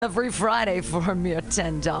Every Friday for a mere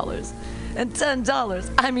 $10. And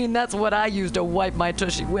 $10, I mean, that's what I use to wipe my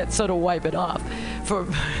tushy with, so to wipe it off for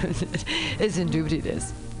isn't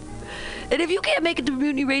dubious. And if you can't make it to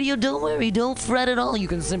Mutiny Radio, don't worry, don't fret at all. You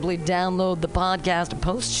can simply download the podcast and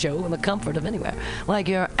post-show in the comfort of anywhere, like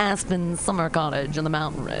your Aspen summer cottage on the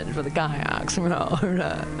mountain ridge with the kayaks.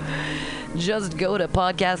 Just go to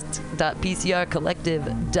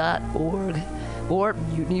podcast.pcrcollective.org or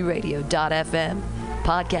mutinyradio.fm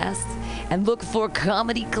podcasts and look for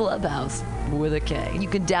Comedy Clubhouse with a K. You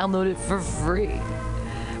can download it for free.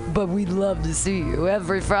 But we'd love to see you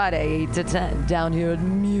every Friday, 8 to 10, down here at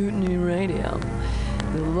Mutiny Radio.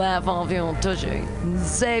 Laugh off your tushy and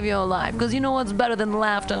save your life. Because you know what's better than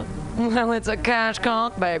laughter? Well, it's a cash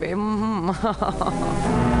cock, baby.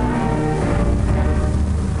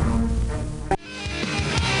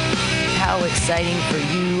 How exciting for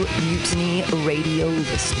you, Mutiny Radio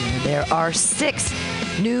listener. There are 6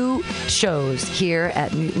 new shows here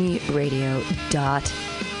at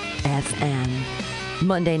MutinyRadio.fm.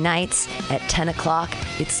 Monday nights at 10 o'clock,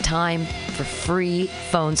 it's time for free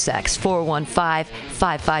phone sex.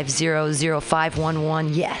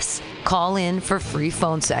 415-550-0511. Yes, call in for free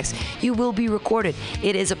phone sex. You will be recorded.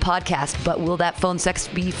 It is a podcast, but will that phone sex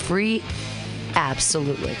be free?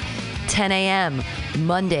 Absolutely. 10 a.m.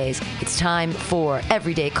 Mondays, it's time for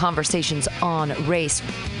everyday conversations on race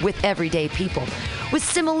with everyday people. With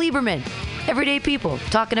Simmel Lieberman, everyday people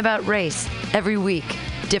talking about race every week.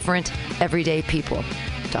 Different everyday people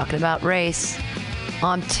talking about race.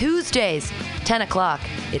 On Tuesdays, 10 o'clock,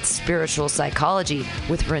 it's Spiritual Psychology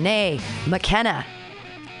with Renee McKenna.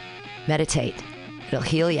 Meditate. It'll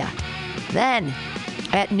heal ya. Then,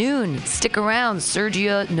 at noon, stick around.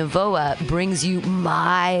 Sergio Navoa brings you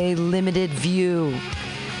My Limited View,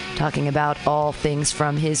 talking about all things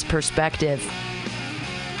from his perspective.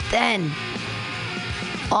 Then,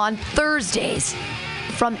 on Thursdays,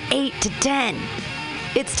 from 8 to 10,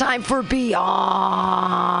 it's time for Beyond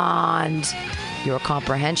Your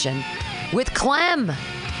Comprehension with Clem.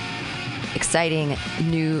 Exciting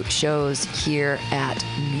new shows here at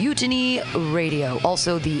Mutiny Radio.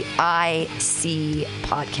 Also, the IC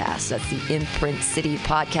podcast. That's the Imprint City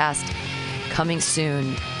podcast. Coming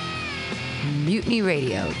soon.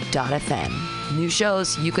 MutinyRadio.fm. New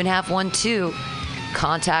shows. You can have one too.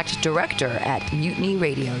 Contact director at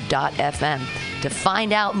MutinyRadio.fm to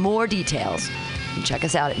find out more details. And check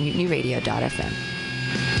us out at MutinyRadio.fm.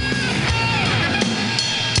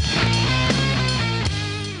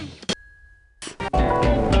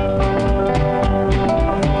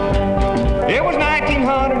 It was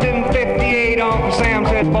 1958, Uncle Sam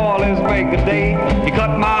said, boy, let's make a day. He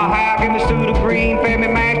cut my hair, gave me a suit of green, fed me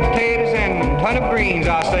mashed potatoes and a ton of greens.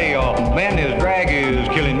 I say, oh, man, this drag is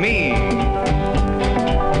killing me.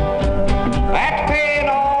 After paying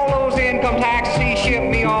all those income taxes, he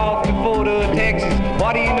shipped me off to Fort Hood, Texas.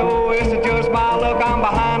 What do you know, it's just my luck. I'm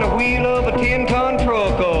behind the wheel of a 10-ton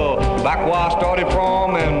truck, back where I started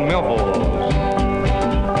from in Memphis.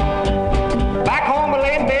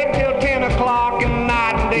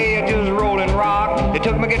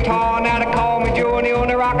 Took my guitar, now they call me Johnny on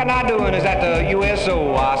the rock, and I doing is at the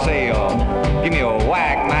USO. I say, give me a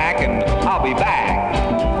whack, Mac, and I'll be back.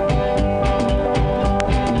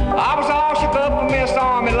 I was all shook up for Miss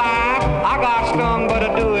Army life. I got stung, but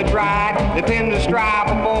I do it right. They pinned a stripe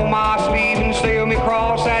upon my sleeve and sailed me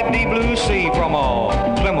across that deep blue sea from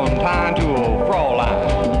a Clementine to a Fraulein.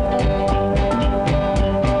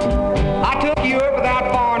 I took Europe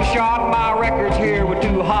without foreign shot. My records here were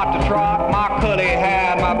too hot to trot. My cully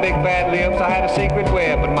had my big fat lips. I had a secret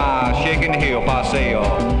weapon, my shaking hip. I say,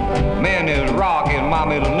 man, this rock is my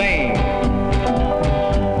middle name.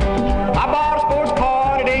 I bought a sports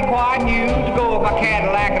car and it ain't quite new to go with my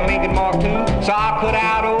Cadillac and Lincoln Mark II. So I cut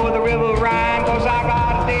out over the River Rhine, cause I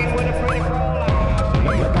got a date with a pretty Fraulein.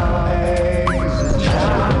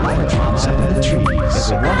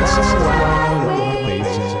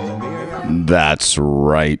 That's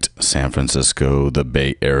right, San Francisco, the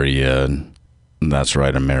Bay Area. That's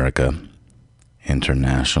right, America.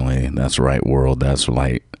 Internationally. That's right, world. That's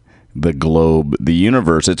right, the globe, the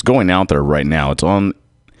universe. It's going out there right now. It's on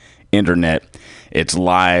internet. It's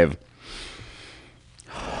live.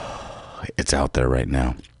 It's out there right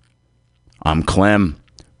now. I'm Clem.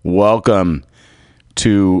 Welcome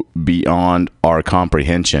to Beyond Our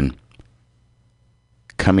Comprehension.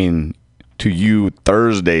 Coming to you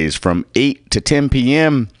Thursdays from 8 to 10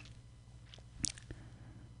 p.m.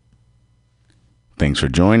 Thanks for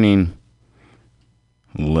joining.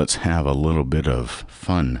 Let's have a little bit of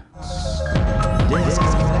fun.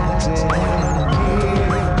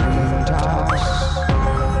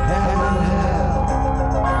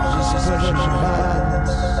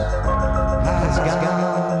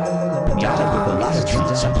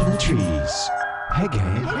 What's up in the trees? Hey,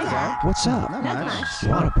 gang. Hey, Zach. What's up? Not much.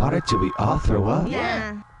 Want to party till we all throw up?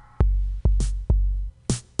 Yeah.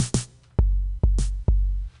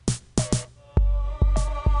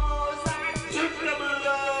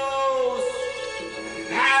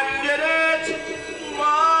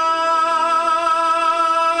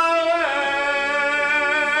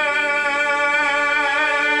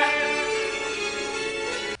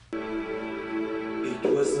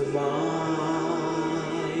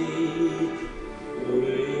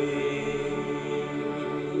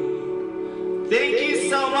 Thank you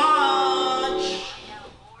so much.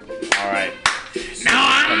 All right. Now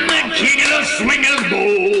I'm the king of the swingers,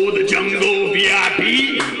 bow, the jungle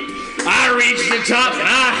VIP. I reached the top and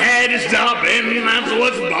I had to stop, and that's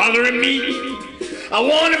what's bothering me. I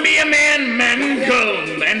want to be a man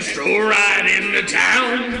cub and stroll right into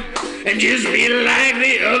town and just be like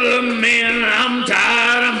the other men. I'm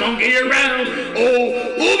tired of monkey around.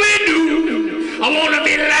 Oh, ooby-doo, I want to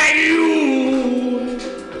be like you.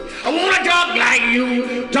 I want to talk like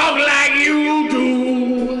you do.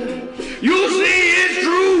 You see it's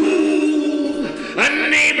true. A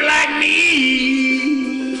neighbor like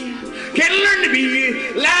me can learn to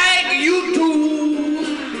be like you too.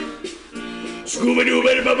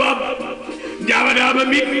 Scooba-dooba-da-ba-ba,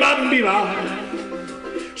 dabba-dabba-bee-ba-bee-ba.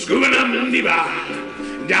 Scooba-dum-dee-ba,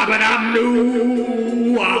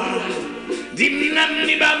 dabba-dum-doo.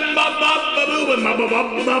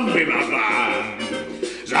 Dee-dum-dee-ba-ba-ba-ba-boo-ba-ba-ba-ba-bee-ba-ba.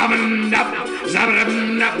 Zabba-dum-dum,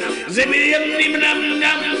 zabba-dum-dum,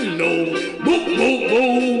 zippity-dum-dee-ba-dum-dum, no,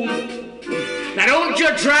 boo-boo-boo. Now don't you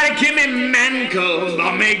try to kill me, man, cuz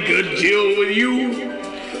I'll make good deal with you.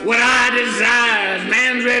 What I desire is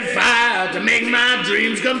man's red fire to make my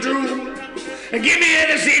dreams come true. Give me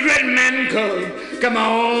the secret, man, cuz come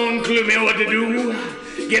on, clue me what to do.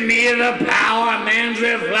 Give me the power, man's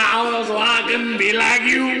red flower, so I can be like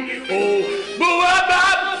you. Oh,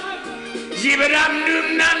 boo-ba-ba. You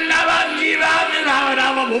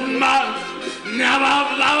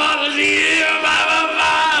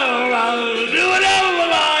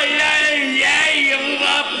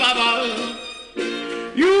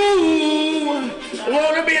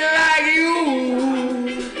wanna be like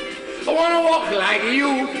you. I wanna walk like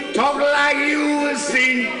you, talk like you, and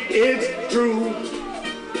see it's true.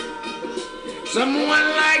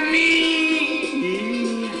 Someone like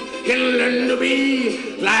me can learn to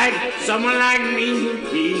be like someone like me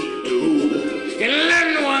too. Can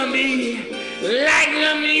learn to wanna be like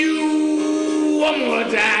you one more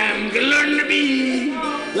time. Can learn to be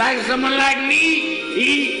like someone like me.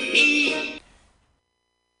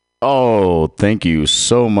 Oh, thank you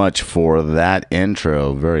so much for that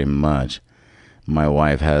intro. Very much. My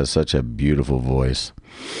wife has such a beautiful voice.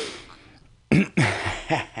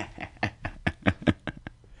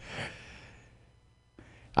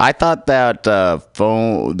 I thought that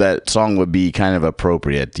that song would be kind of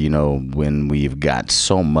appropriate, you know, when we've got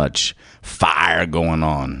so much fire going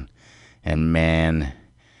on, and man,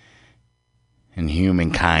 and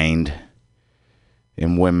humankind,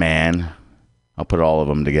 and women, I'll put all of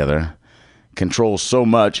them together, control so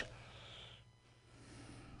much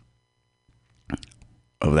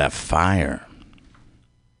of that fire.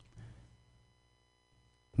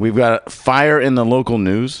 We've got fire in the local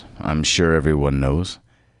news. I'm sure everyone knows.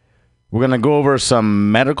 We're going to go over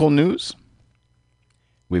some medical news.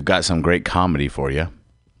 We've got some great comedy for you.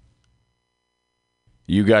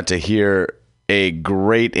 You got to hear a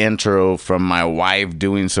great intro from my wife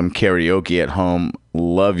doing some karaoke at home.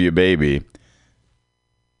 Love you, baby.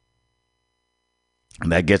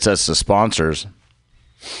 That gets us the sponsors.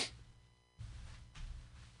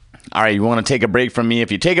 All right, you want to take a break from me?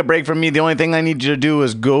 If you take a break from me, the only thing I need you to do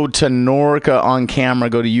is go to Norca on Camera.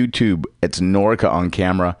 Go to YouTube. It's Norca on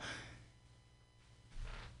Camera.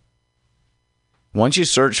 Once you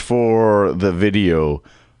search for the video,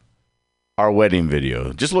 our wedding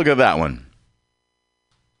video, just look at that one.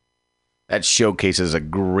 That showcases a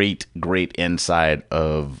great, great inside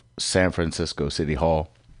of San Francisco City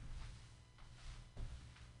Hall.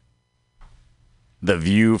 The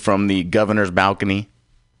view from the governor's balcony.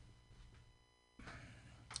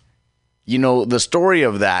 You know, the story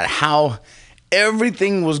of that, how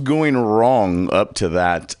everything was going wrong up to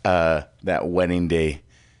that wedding day.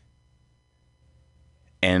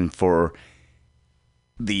 And for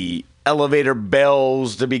the elevator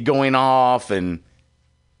bells to be going off and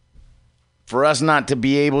for us not to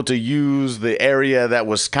be able to use the area that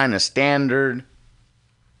was kind of standard.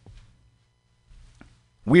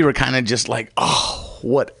 We were kind of just like, oh,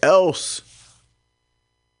 what else?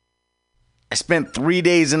 I spent 3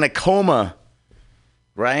 days in a coma,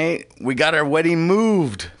 right? We got our wedding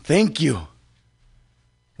moved. Thank you.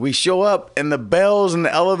 We show up and the bells and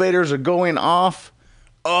the elevators are going off.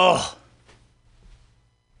 Oh.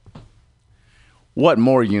 What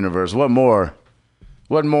more, universe? What more?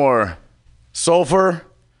 What more? Sulfur?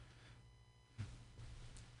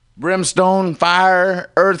 Brimstone? Fire?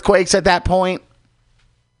 Earthquakes at that point?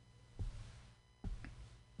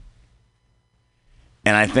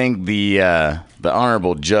 And I think the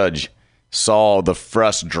honorable judge saw the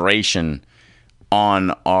frustration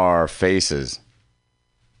on our faces.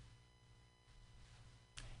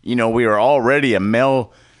 You know, we were already a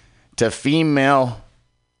male to female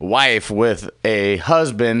wife with a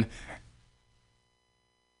husband.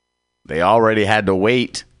 They already had to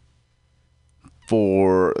wait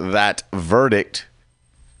for that verdict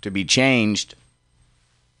to be changed.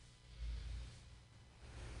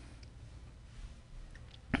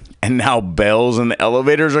 And now bells in the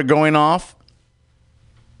elevators are going off.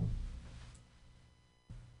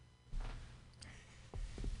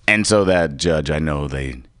 And so that judge, I know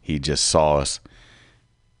he just saw us.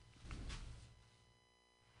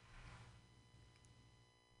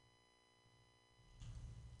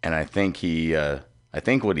 And I think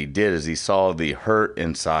what he did is he saw the hurt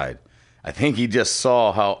inside. I think he just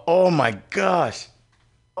saw how, oh my gosh,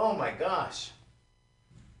 what else?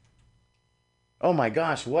 Oh my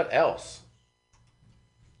gosh, what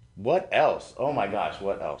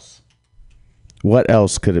else? What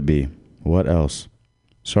else could it be? What else?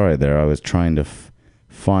 Sorry there, I was trying to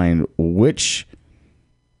find which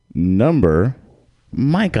number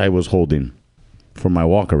mic I was holding for my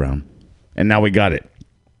walk around. And now we got it.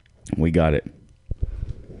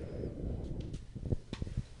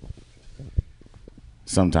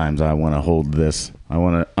 Sometimes I want to hold this. I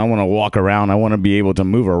want to walk around. I want to be able to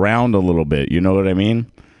move around a little bit. You know what I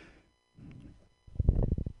mean?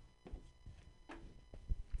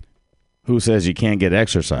 Who says you can't get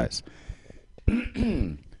exercise?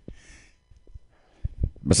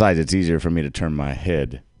 Besides, it's easier for me to turn my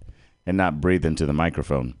head and not breathe into the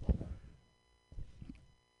microphone.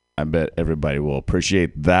 I bet everybody will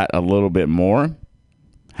appreciate that a little bit more.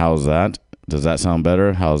 How's that? Does that sound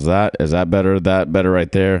better? How's that? Is that better? That better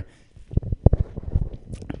right there?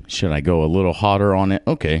 Should I go a little hotter on it?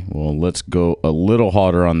 Okay, well, let's go a little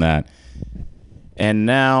hotter on that. And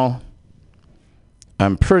now,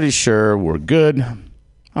 I'm pretty sure we're good.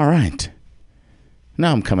 All right.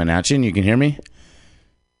 Now I'm coming at you and you can hear me.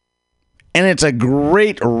 And it's a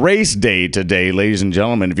great race day today, ladies and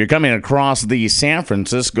gentlemen. If you're coming across the San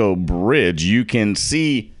Francisco Bridge, you can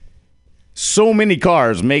see so many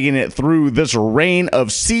cars making it through this rain of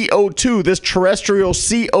CO2, this terrestrial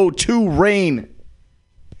CO2 rain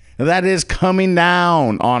that is coming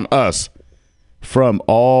down on us from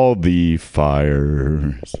all the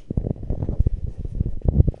fires.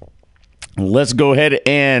 Let's go ahead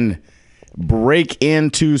and break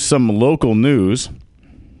into some local news.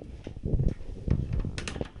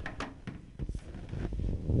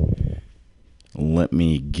 Let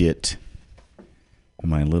me get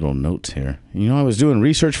my little notes here. You know, I was doing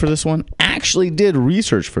research for this one. Actually did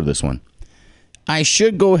research for this one. I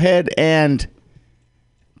should go ahead and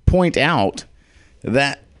point out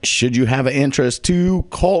that should you have an interest to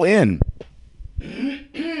call in,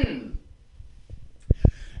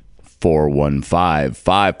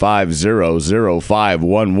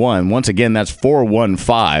 415-550-0511. Once again, that's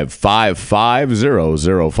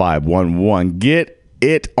 415-550-0511. Get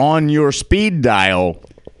it on your speed dial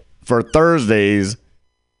for Thursdays,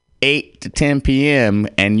 8 to 10 p.m.,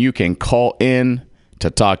 and you can call in to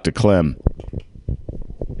talk to Clem.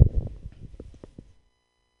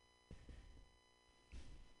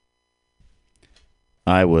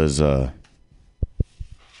 I was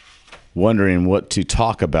wondering what to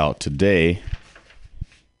talk about today,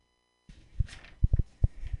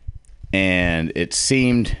 and it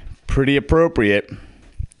seemed pretty appropriate.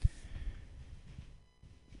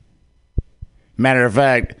 Matter of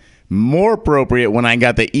fact, more appropriate when I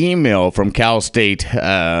got the email from Cal State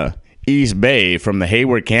East Bay from the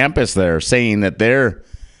Hayward campus there saying that they're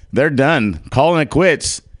done, calling it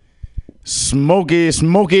quits. Smokey is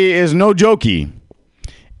no jokey.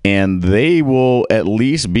 And they will at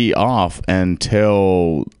least be off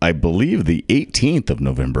until, I believe, the 18th of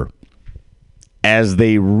November as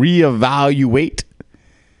they reevaluate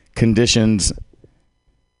conditions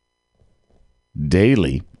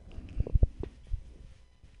daily.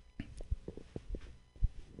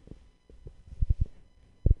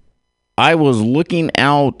 I was looking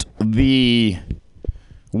out the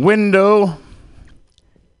window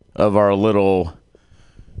of our little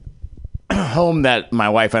home that my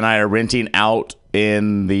wife and I are renting out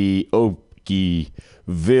in the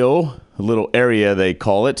Okieville little area, they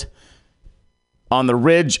call it. on the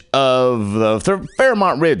ridge of the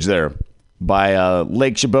Fairmont Ridge there by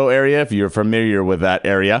Lake Chabot area, if you're familiar with that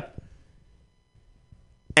area.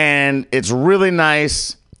 And it's really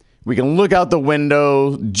nice. We can look out the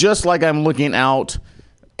window just like I'm looking out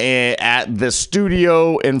at the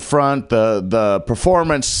studio in front, the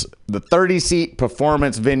performance, the 30-seat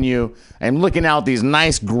performance venue. I'm looking out these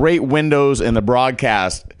nice, great windows in the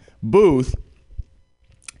broadcast booth.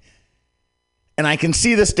 And I can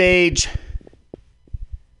see the stage.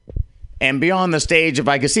 And beyond the stage, if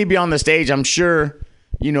I could see beyond the stage, I'm sure,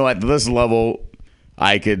 at this level,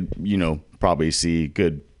 I could, probably see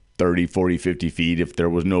good 30, 40, 50 feet if there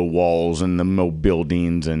was no walls and no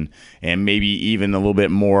buildings and maybe even a little bit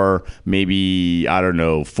more, maybe, I don't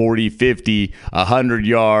know, 40, 50, 100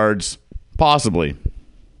 yards, possibly.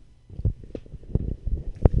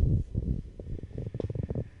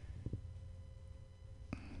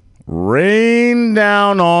 Rain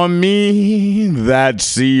down on me that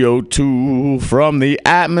CO2 from the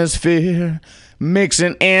atmosphere,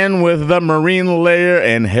 mixing in with the marine layer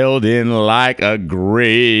and held in like a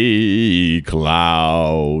gray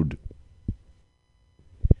cloud.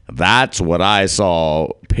 That's what I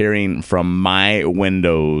saw peering from my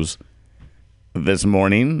windows this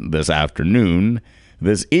morning, this afternoon,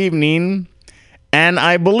 this evening, and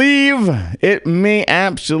I believe it may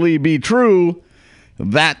actually be true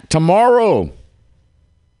that tomorrow,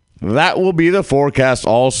 that will be the forecast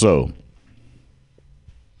also.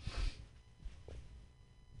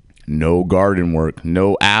 No garden work.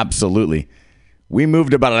 No, absolutely. We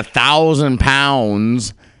moved about 1,000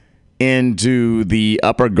 pounds into the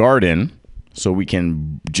upper garden so we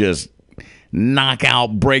can just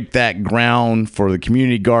break that ground for the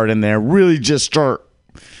community garden there. Really just start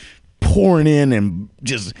pouring in and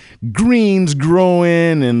just greens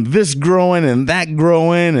growing and this growing and that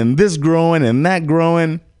growing and this growing and that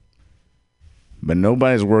growing. But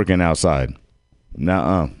nobody's working outside.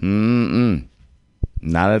 Nuh-uh.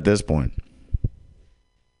 Not at this point.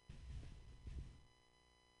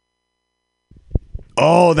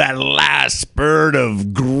 Oh, that last spurt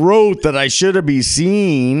of growth that I should have been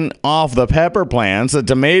seeing off the pepper plants, the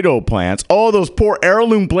tomato plants. Oh, those poor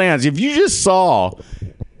heirloom plants. If you just saw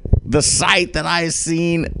the sight that I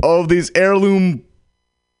seen of these heirloom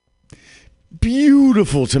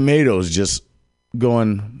beautiful tomatoes just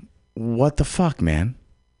going, what the fuck, man?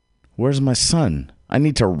 Where's my son? I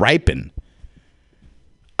need to ripen.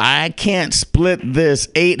 I can't split this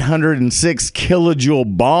 806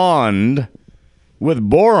 kilojoule bond with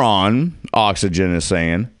boron, oxygen is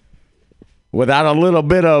saying, without a little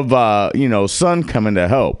bit of, sun coming to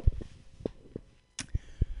help.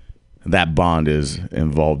 That bond is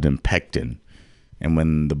involved in pectin. And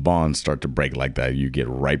when the bonds start to break like that, you get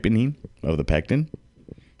ripening of the pectin,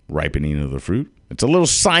 ripening of the fruit. It's a little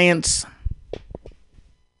science.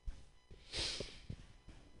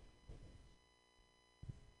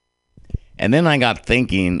 And then I got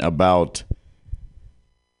thinking about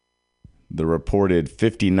the reported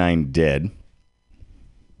 59 dead.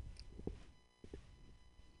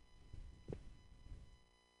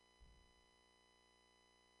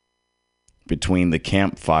 Between the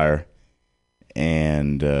campfire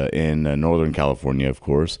and in Northern California, of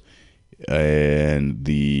course, and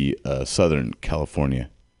the Southern California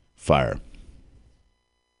fire.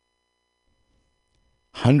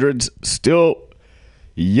 Hundreds still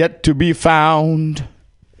yet to be found.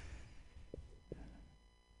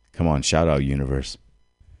 Come on, shout out, universe.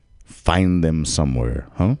 Find them somewhere,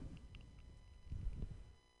 huh?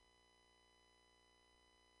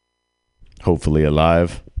 Hopefully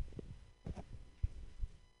alive.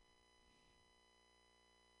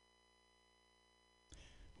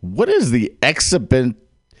 What is the exponential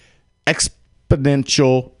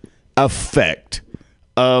effect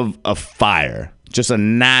of a fire? Just a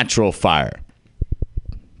natural fire.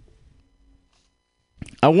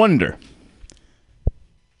 I wonder.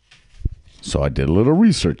 So I did a little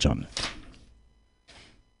research on it.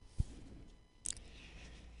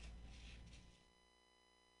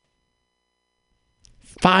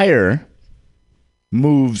 Fire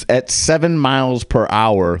moves at 7 miles per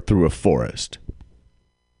hour through a forest.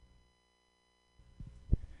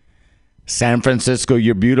 San Francisco,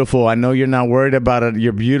 you're beautiful. I know you're not worried about it.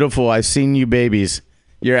 You're beautiful. I've seen you babies.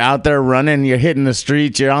 You're out there running. You're hitting the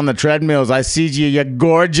streets. You're on the treadmills. I see you. You're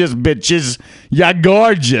gorgeous, bitches. You're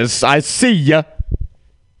gorgeous. I see you.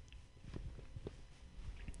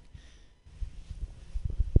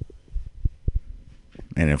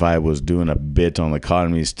 And if I was doing a bit on the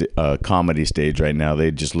comedy stage right now,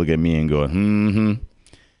 they'd just look at me and go,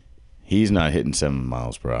 he's not hitting 7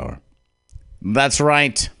 miles per hour. That's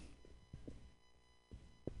right.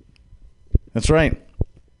 That's right.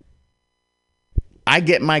 I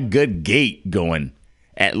get my good gait going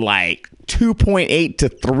at like 2.8 to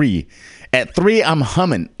 3. At 3, I'm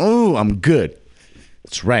humming. Oh, I'm good.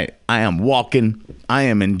 That's right. I am walking. I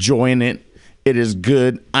am enjoying it. It is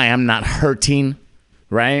good. I am not hurting,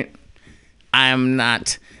 right? I am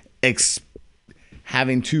not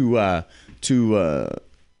having to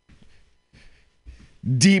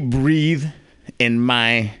deep breathe in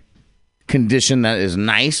my condition that is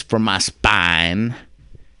nice for my spine,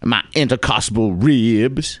 my intercostal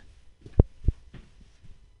ribs.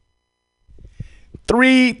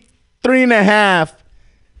 3.5.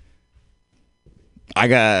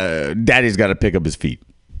 Daddy's got to pick up his feet.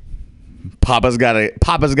 Papa's got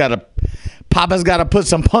to put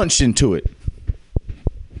some punch into it.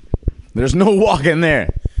 There's no walking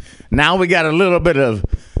there. Now we got a little bit of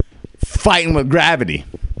fighting with gravity.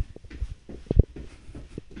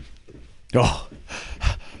 Oh.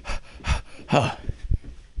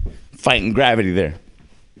 Fighting gravity there.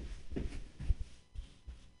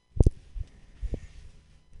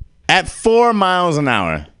 At 4 miles an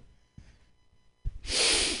hour,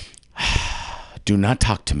 do not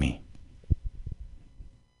talk to me.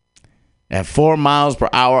 At 4 miles per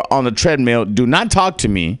hour on the treadmill, do not talk to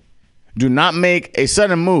me. Do not make a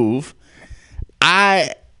sudden move.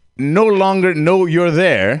 I no longer know you're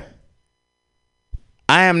there.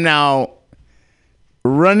 I am now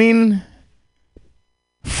running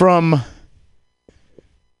from,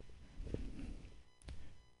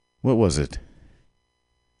 what was it?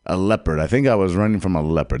 A leopard. I think I was running from a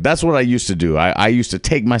leopard. That's what I used to do. I used to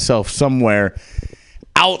take myself somewhere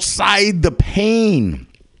outside the pain.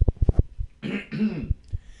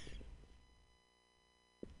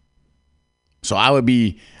 So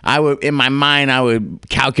in my mind, I would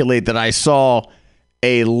calculate that I saw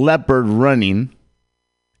a leopard running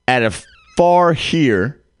at a far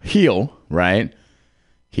hill, right?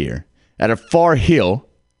 Here. At a far hill,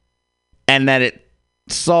 and that it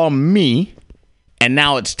saw me, and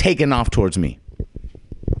now it's taken off towards me.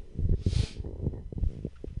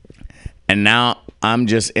 And now I'm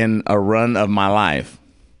just in a run of my life.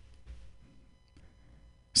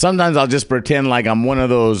 Sometimes I'll just pretend like I'm one of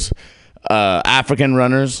those African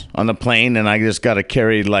runners on the plane, and I just got to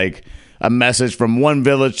carry like a message from one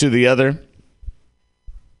village to the other.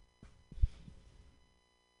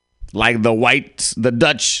 Like the whites, the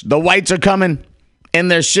Dutch, the whites are coming in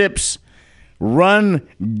their ships. Run,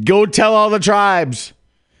 go tell all the tribes.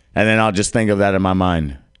 And then I'll just think of that in my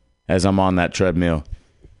mind as I'm on that treadmill,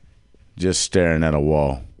 just staring at a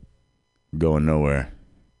wall, going nowhere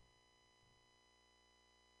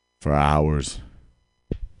for hours.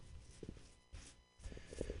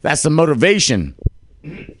 That's the motivation.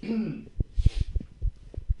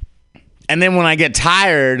 And then when I get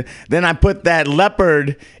tired, then I put that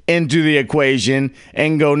leopard into the equation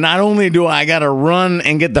and go, not only do I got to run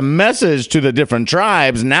and get the message to the different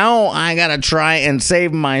tribes, now I got to try and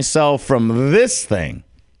save myself from this thing.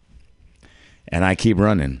 And I keep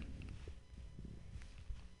running.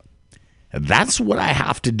 That's what I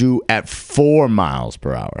have to do at 4 miles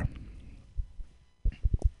per hour.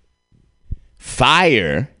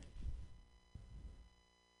 Fire,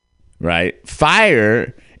 right?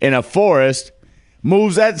 Fire in a forest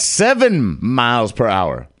moves at 7 miles per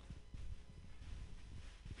hour.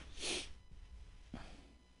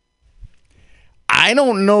 I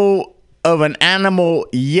don't know of an animal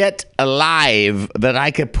yet alive that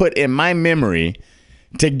I could put in my memory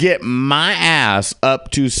to get my ass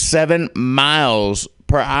up to 7 miles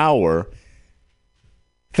per hour.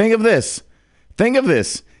 Think of this.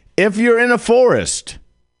 If you're in a forest,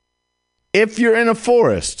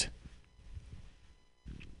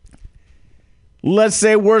 let's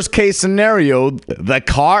say worst case scenario, the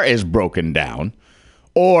car is broken down,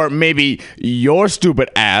 or maybe your stupid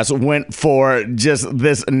ass went for just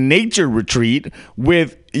this nature retreat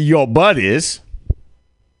with your buddies,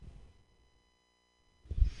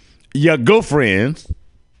 your girlfriends,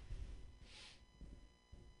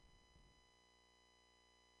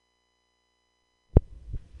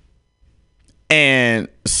 and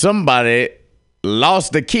somebody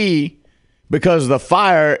lost the key because the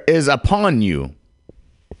fire is upon you.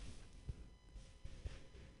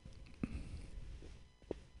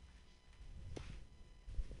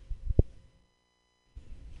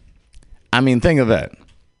 I mean, think of that.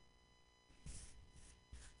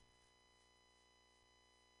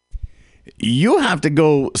 You have to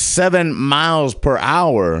go 7 miles per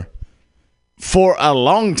hour for a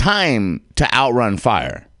long time to outrun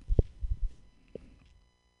fire.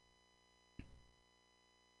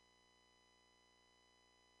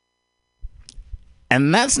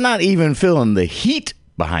 And that's not even feeling the heat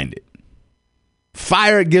behind it.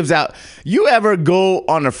 Fire gives out. You ever go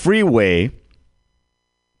on a freeway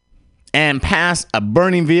and pass a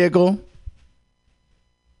burning vehicle?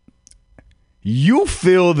 You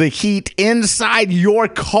feel the heat inside your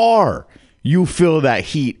car. You feel that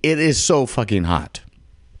heat. It is so fucking hot.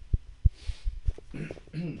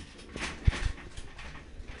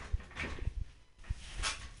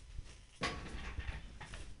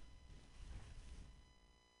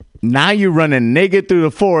 Now you're running naked through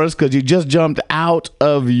the forest because you just jumped out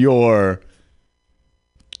of your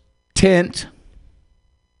tent.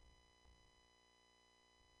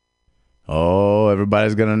 Oh,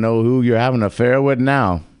 everybody's going to know who you're having an affair with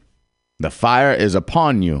now. The fire is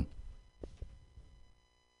upon you.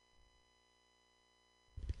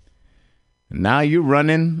 Now you're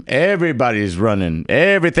running. Everybody's running.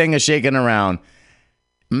 Everything is shaking around.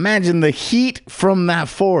 Imagine the heat from that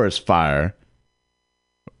forest fire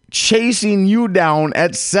chasing you down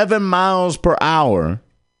at 7 miles per hour.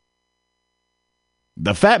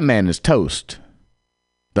 The fat man is toast.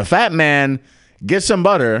 The fat man gets some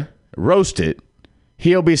butter, roast it.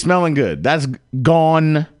 He'll be smelling good. That's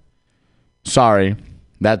gone. Sorry.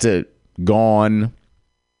 That's it. Gone.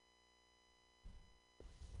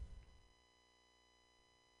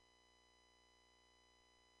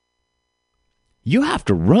 You have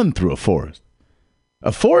to run through a forest.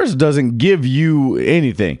 A forest doesn't give you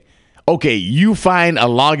anything. Okay, you find a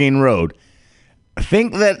logging road.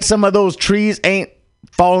 Think that some of those trees ain't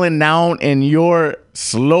falling down in your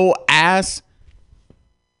slow ass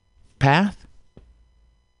path?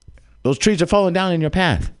 Those trees are falling down in your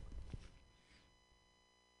path.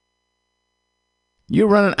 You're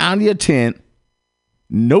running out of your tent,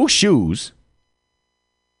 no shoes.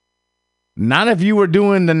 Not if you were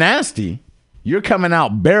doing the nasty. You're coming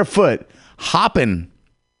out barefoot, hopping,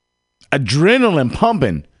 adrenaline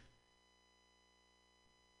pumping.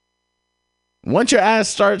 Once your ass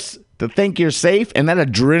starts to think you're safe and that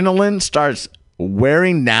adrenaline starts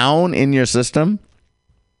wearing down in your system,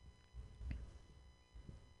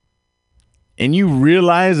 and you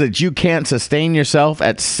realize that you can't sustain yourself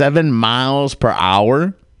at 7 miles per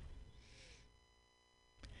hour,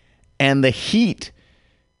 and the heat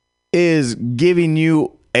is giving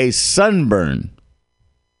you a sunburn,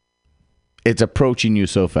 it's approaching you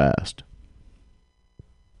so fast.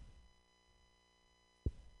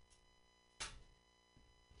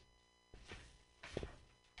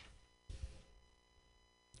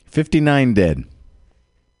 $59 dead.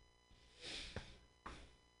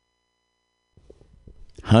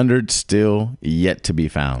 100 still yet to be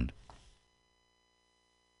found.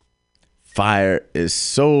 Fire is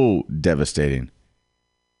so devastating.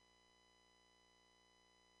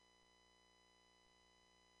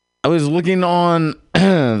 I was looking on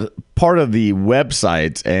part of the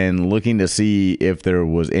websites and looking to see if there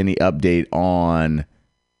was any update on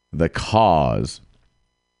the cause.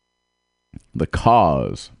 The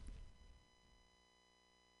cause.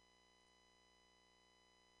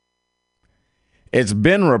 It's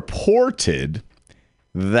been reported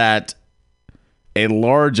that a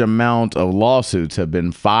large amount of lawsuits have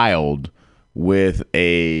been filed with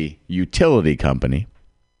a utility company.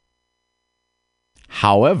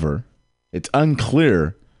 However, it's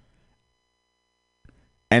unclear,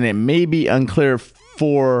 and it may be unclear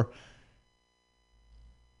for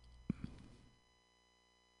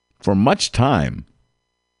much time.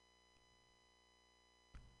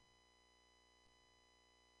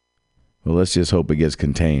 Well, let's just hope it gets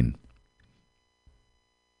contained.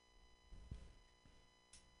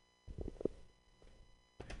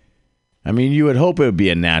 I mean, you would hope it would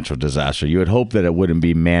be a natural disaster. You would hope that it wouldn't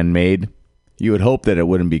be man-made. You would hope that it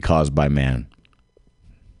wouldn't be caused by man.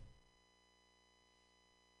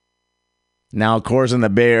 Now, of course, in the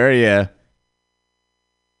Bay Area,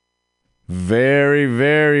 very,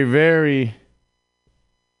 very, very,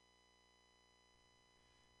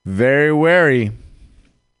 very wary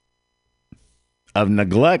of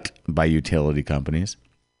neglect by utility companies.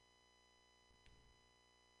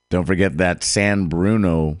 Don't forget that San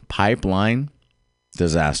Bruno pipeline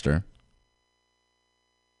disaster.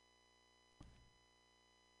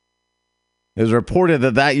 It was reported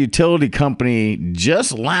that utility company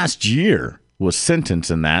just last year was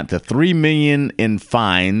sentenced in that to $3 million in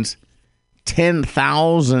fines,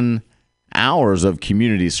 10,000 hours of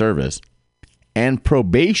community service, and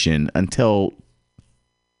probation until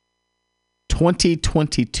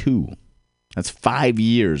 2022. That's 5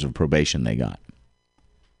 years of probation they got.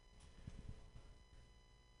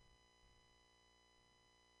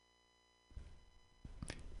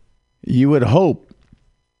 You would hope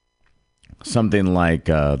something like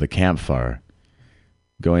the campfire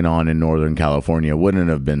going on in Northern California wouldn't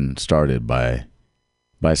have been started by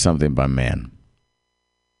by something by man.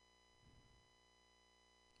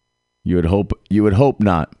 You would hope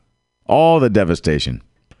not. All the devastation.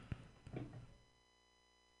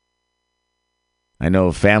 I know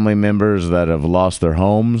of family members that have lost their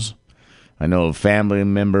homes. I know of family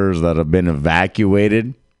members that have been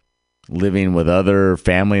evacuated, living with other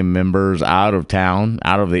family members out of town,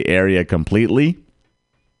 out of the area completely.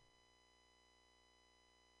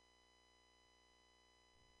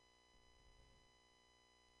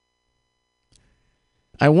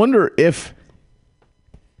 I wonder if,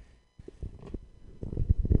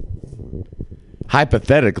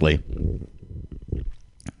 hypothetically,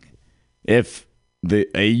 if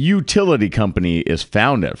a utility company is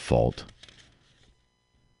found at fault,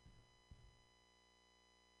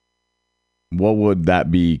 what would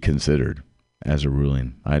that be considered as a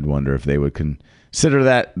ruling? I'd wonder if they would consider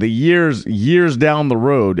that the years down the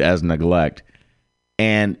road as neglect.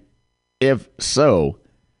 And if so,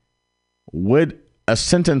 would a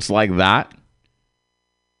sentence like that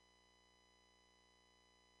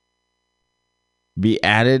be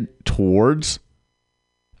added towards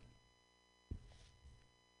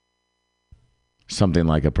something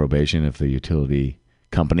like a probation if the utility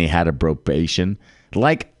company had a probation?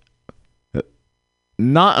 Like,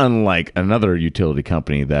 not unlike another utility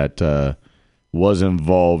company that was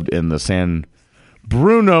involved in the San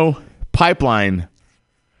Bruno pipeline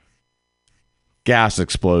gas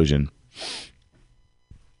explosion,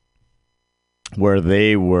 where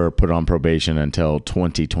they were put on probation until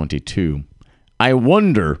 2022. I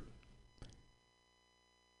wonder,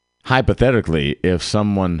 hypothetically, if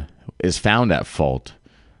someone is found at fault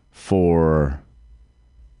for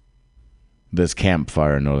this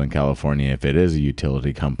campfire in Northern California, if it is a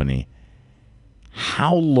utility company,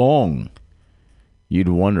 how long, you'd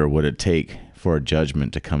wonder, would it take for a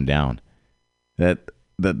judgment to come down that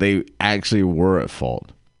they actually were at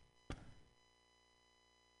fault?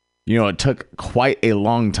 You know, it took quite a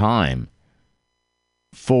long time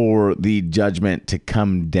for the judgment to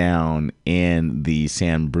come down in the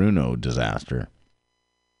San Bruno disaster.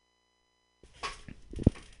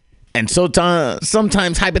 And so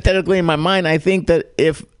sometimes, hypothetically, in my mind, I think that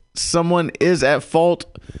if someone is at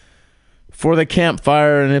fault for the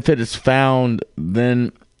campfire and if it is found,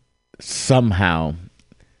 then somehow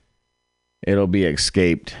it'll be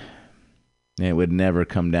escaped. And it would never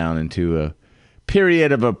come down into a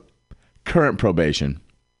period of a current probation.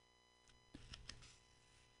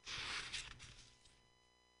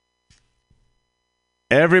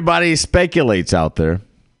 Everybody speculates out there.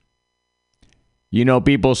 You know,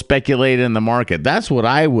 people speculate in the market. That's what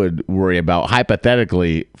I would worry about,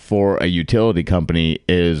 hypothetically, for a utility company,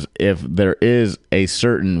 is if there is a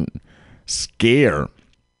certain scare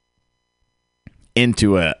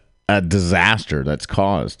into a disaster that's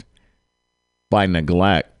caused by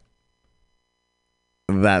neglect,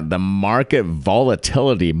 that the market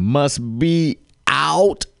volatility must be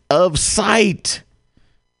out of sight.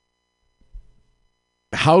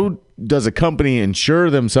 How does a company insure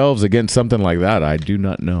themselves against something like that? I do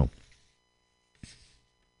not know.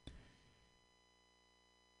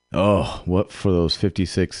 Oh, what for those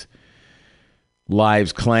 56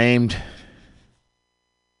 lives claimed?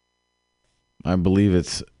 I believe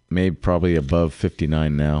it's maybe probably above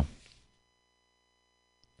 59 now.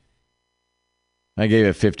 I gave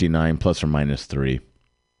it 59 plus or minus 3.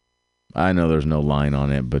 I know there's no line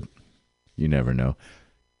on it, but you never know.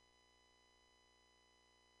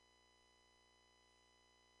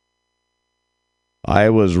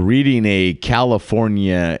 I was reading a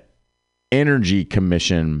California Energy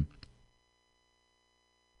Commission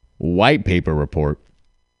white paper report,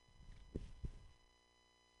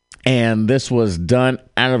 and this was done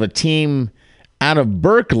out of a team out of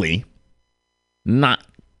Berkeley, not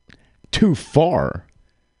too far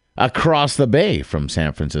across the bay from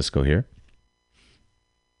San Francisco here.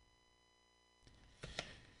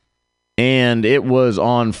 And it was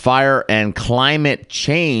on fire and climate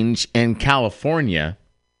change in California.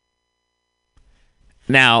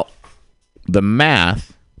 Now, the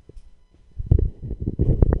math,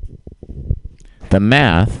 as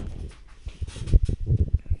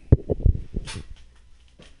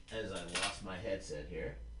I lost my headset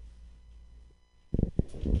here.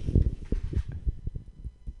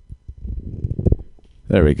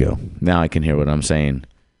 There we go. Now I can hear what I'm saying,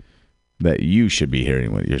 that you should be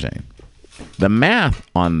hearing what you're saying. The math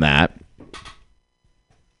on that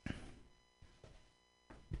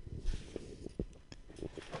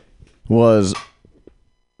was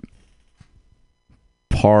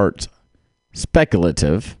part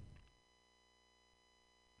speculative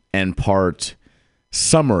and part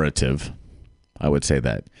summative. I would say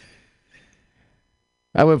that.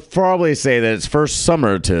 I would probably say that it's first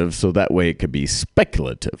summative, so that way it could be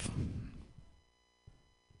speculative.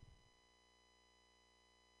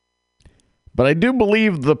 But I do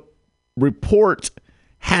believe the report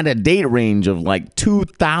had a date range of like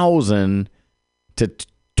 2000 to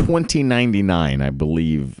 2099, I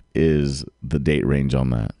believe, is the date range on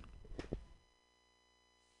that.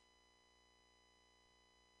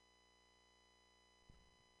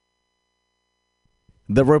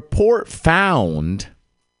 The report found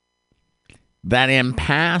that in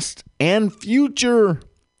past and future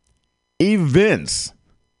events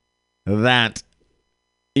that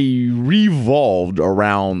revolved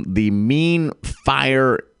around the mean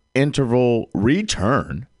fire interval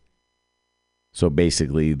return, so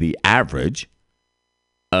basically the average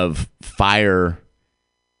of fire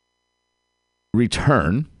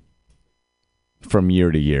return from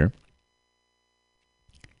year to year,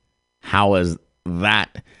 how is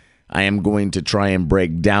that? I am going to try and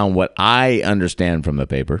break down what I understand from the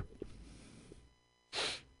paper.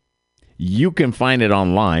 You can find it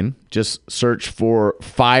online. Just search for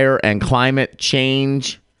fire and climate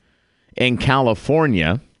change in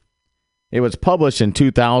California. It was published in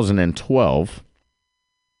 2012.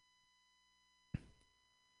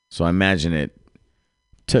 So I imagine it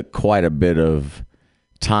took quite a bit of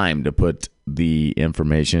time to put the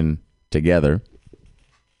information together.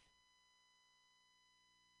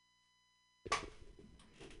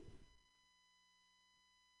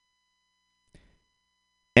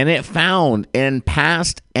 And it found in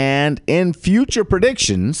past and in future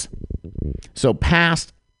predictions, so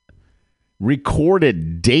past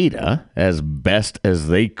recorded data, as best as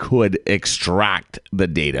they could extract the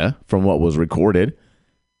data from what was recorded,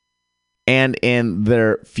 and in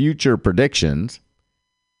their future predictions,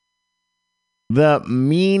 the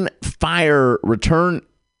mean fire return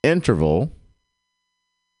interval,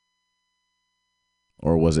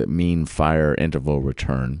 or was it mean fire interval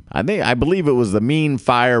return? I believe it was the mean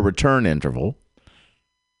fire return interval.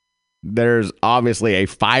 There's obviously a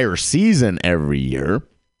fire season every year.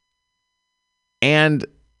 And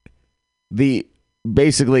the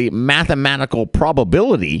basically mathematical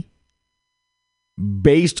probability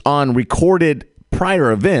based on recorded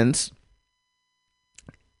prior events,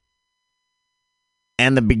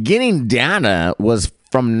 and the beginning data was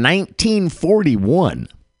from 1941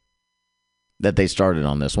 that they started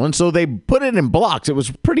on this one. So they put it in blocks. It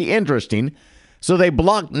was pretty interesting. So they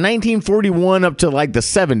blocked 1941 up to like the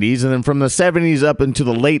 70s, and then from the 70s up into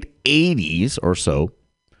the late 80s or so.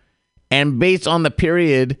 And based on the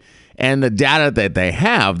period and the data that they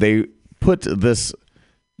have, they put this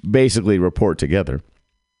basically report together.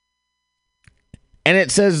 And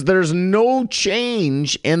it says there's no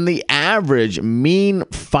change in the average mean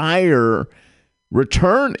fire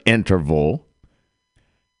return interval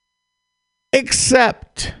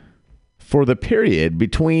except for the period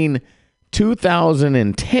between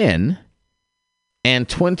 2010 and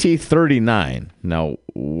 2039. Now,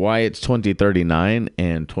 why it's 2039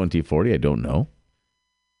 and 2040, I don't know.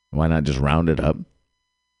 Why not just round it up?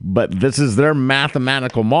 But this is their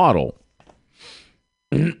mathematical model.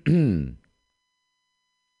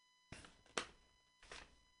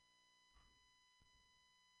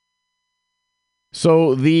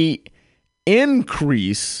 So the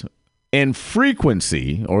increase in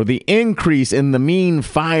frequency, or the increase in the mean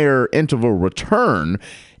fire interval return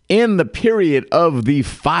in the period of the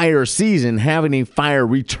fire season, having a fire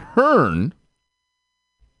return,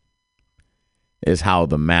 is how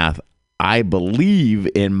the math, I believe,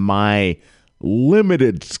 in my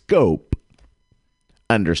limited scope,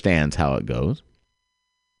 understands how it goes.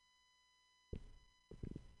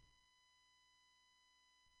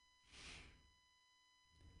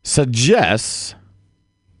 Suggests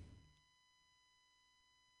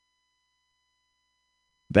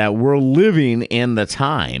that we're living in the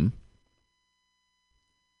time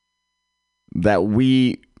that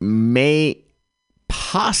we may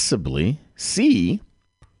possibly see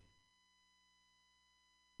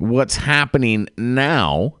what's happening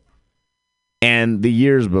now and the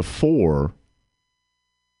years before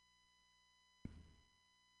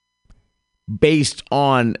based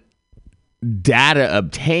on data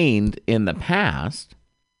obtained in the past,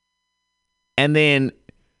 and then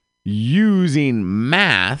using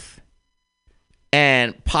math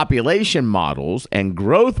and population models and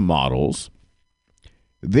growth models,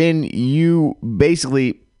 then you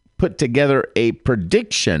basically put together a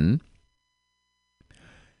prediction.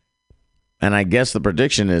 And I guess the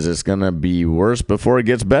prediction is it's going to be worse before it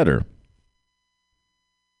gets better,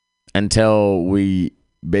 until we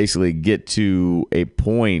basically get to a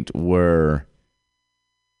point where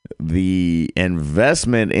the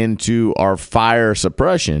investment into our fire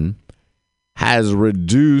suppression has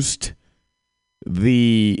reduced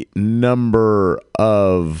the number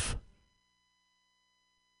of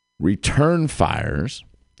return fires,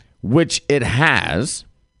 which it has.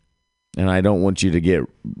 And I don't want you to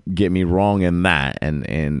get me wrong in that.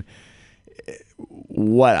 And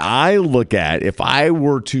what I look at, if I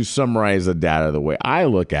were to summarize the data the way I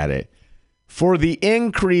look at it, for the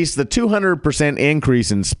increase, the 200%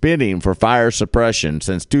 increase in spending for fire suppression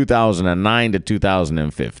since 2009 to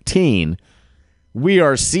 2015, we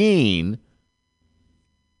are seeing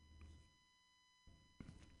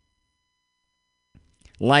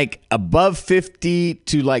like above 50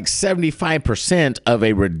 to like 75% of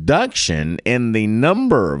a reduction in the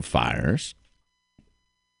number of fires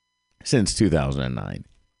since 2009.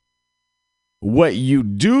 What you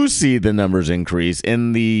do see the numbers increase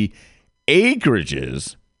in the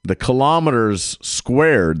acreages, the kilometers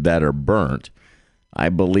squared that are burnt. I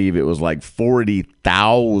believe it was like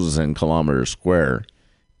 40,000 kilometers square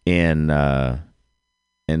in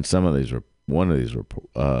some of these, one of these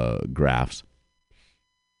graphs.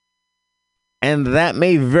 And that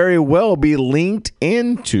may very well be linked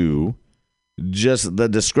into just the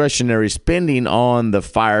discretionary spending on the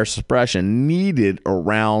fire suppression needed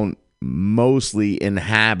around mostly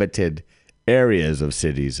inhabited areas of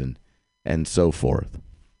cities and so forth.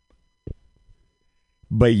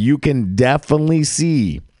 But you can definitely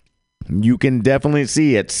see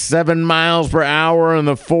at 7 miles per hour in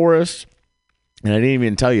the forest. And I didn't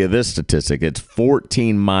even tell you this statistic. It's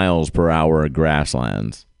 14 miles per hour of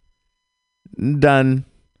grasslands. Done.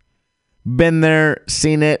 Been there,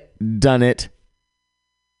 seen it, done it.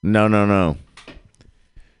 No.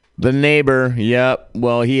 The neighbor, yep,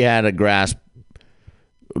 well, he had a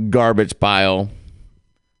garbage pile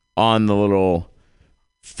on the little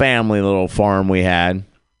farm we had,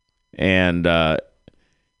 and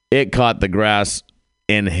it caught the grass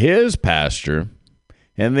in his pasture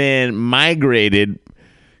and then migrated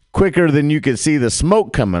quicker than you could see the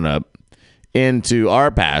smoke coming up into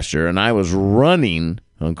our pasture. And I was running,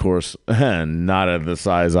 of course, not at the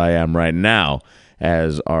size I am right now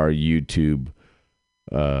as our YouTube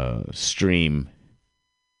stream.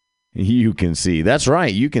 You can see. That's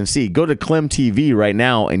right. You can see. Go to Clem TV right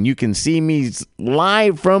now and you can see me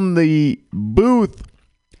live from the booth.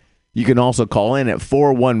 You can also call in at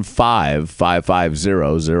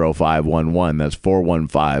 415-550-0511. That's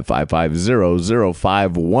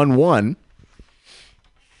 415-550-0511.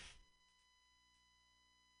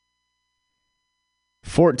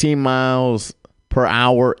 $14 miles per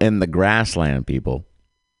hour in the grassland, people.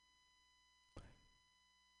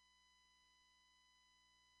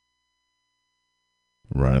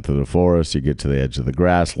 Running through the forest, you get to the edge of the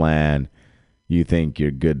grassland. You think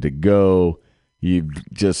you're good to go. You've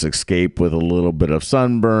just escaped with a little bit of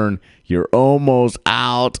sunburn. You're almost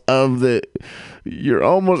out of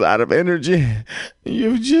energy.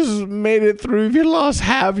 You've just made it through. If you lost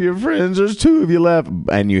half your friends, there's 2 of you left,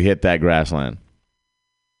 and you hit that grassland.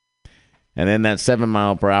 And then that 7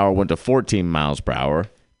 mile per hour went to 14 miles per hour.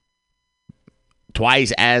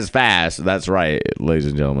 Twice as fast. That's right, ladies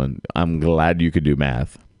and gentlemen. I'm glad you could do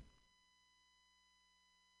math.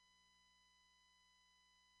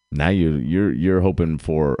 Now you're hoping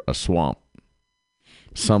for a swamp.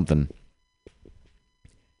 Something.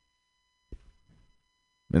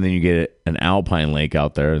 And then you get an alpine lake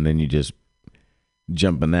out there, and then you just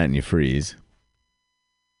jump in that and you freeze.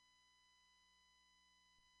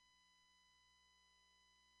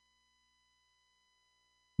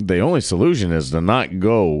 The only solution is to not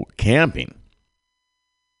go camping.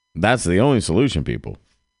 That's the only solution, people.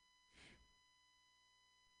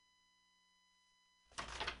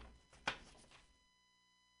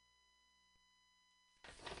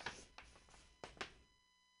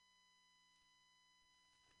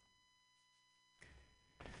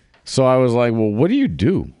 So I was like, well, what do you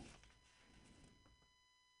do?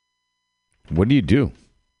 What do you do?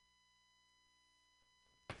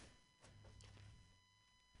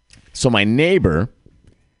 So my neighbor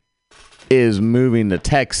is moving to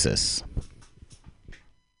Texas.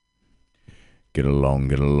 Get along,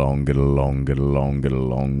 get along, get along, get along, get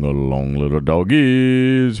along, along, little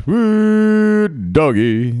doggies. Woo,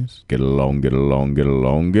 doggies. Get along, get along, get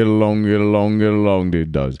along, get along, get along, get along,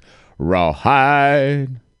 dude, dogs.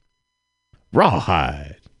 Rawhide.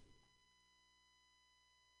 Rawhide.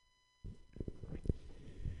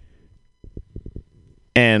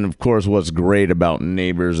 And, of course, what's great about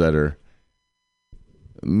neighbors that are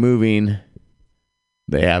moving,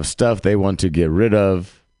 they have stuff they want to get rid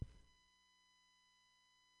of.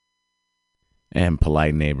 And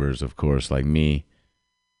polite neighbors, of course, like me,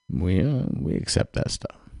 We accept that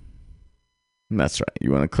stuff. That's right.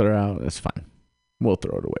 You want to clear out? That's fine. We'll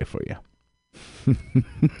throw it away for you.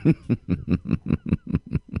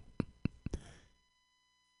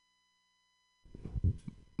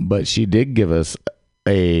 But she did give us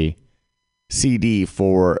a CD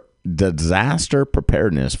for disaster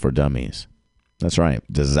preparedness for dummies. That's right.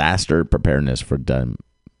 Disaster preparedness for dummies.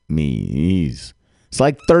 It's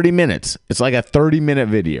like 30 minutes. It's like a 30-minute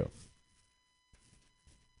video.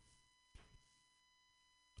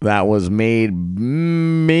 That was made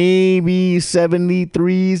maybe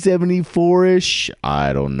 73, 74-ish.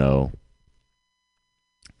 I don't know.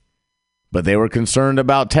 But they were concerned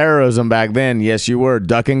about terrorism back then. Yes, you were.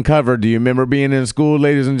 Duck and cover. Do you remember being in school,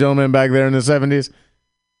 ladies and gentlemen, back there in the 70s?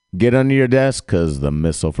 Get under your desk, because the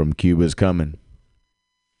missile from Cuba is coming.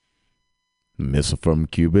 The missile from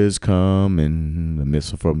Cuba is coming. The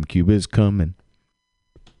missile from Cuba is coming.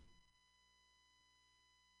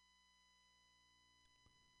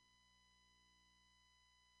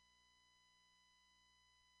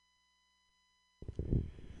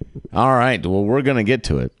 All right. Well, we're going to get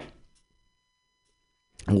to it.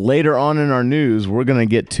 Later on in our news, we're going to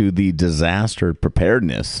get to the disaster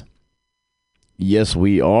preparedness. Yes,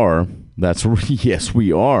 we are. Yes,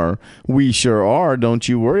 we are. We sure are. Don't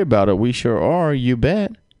you worry about it. We sure are. You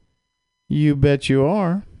bet. You bet you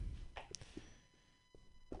are.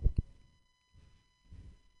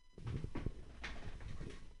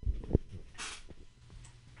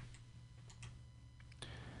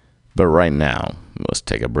 But right now, let's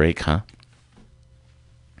take a break, huh?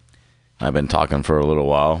 I've been talking for a little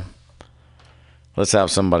while. Let's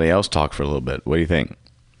have somebody else talk for a little bit. What do you think?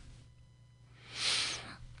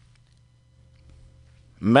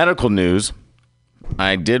 Medical news.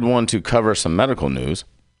 I did want to cover some medical news.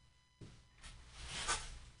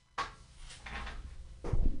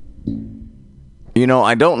 You know,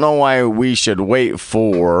 I don't know why we should wait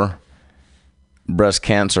for breast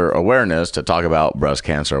cancer awareness to talk about breast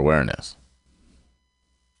cancer awareness.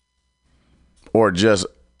 Or just,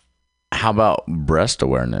 how about breast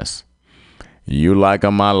awareness? You like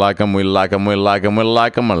them, I like them, we like them, we like them, we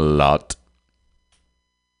like them a lot.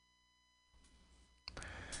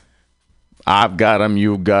 I've got them,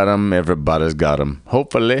 you've got them, everybody's got them.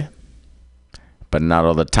 Hopefully. But not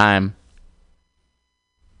all the time.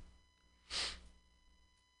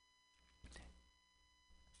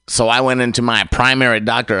 So I went into my primary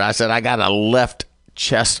doctor. I said, I got a left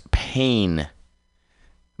chest pain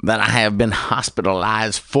that I have been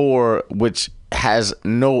hospitalized for, which has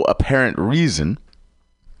no apparent reason.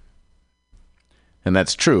 And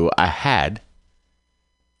that's true. I had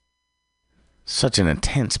such an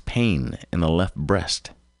intense pain in the left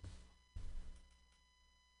breast.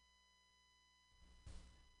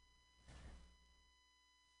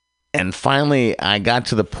 And finally, I got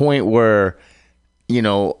to the point where, you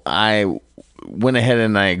know, I went ahead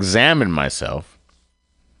and I examined myself.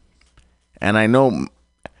 And I know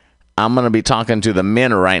I'm going to be talking to the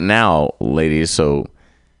men right now, ladies, so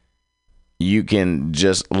you can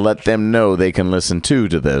just let them know they can listen to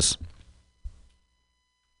this.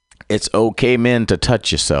 It's okay, men, to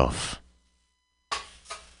touch yourself.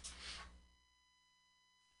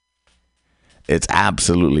 It's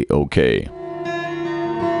absolutely okay.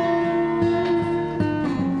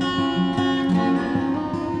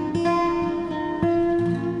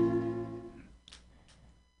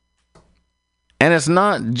 And it's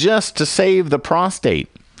not just to save the prostate.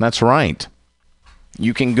 That's right.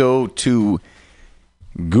 You can go to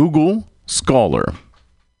Google Scholar.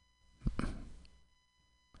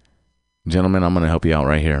 Gentlemen, I'm going to help you out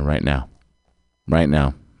right here, right now. Right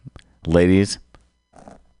now. Ladies,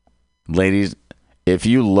 if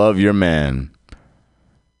you love your man,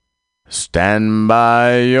 stand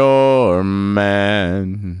by your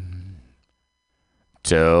man.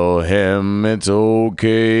 Tell him it's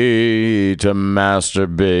okay to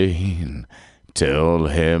masturbate. Tell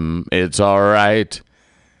him it's all right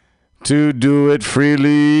to do it freely.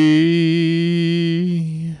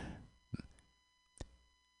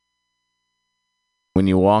 When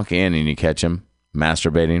you walk in and you catch him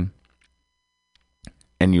masturbating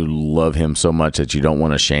and you love him so much that you don't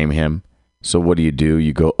want to shame him, so what do?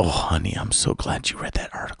 You go, oh, honey, I'm so glad you read that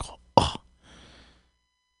article. Oh.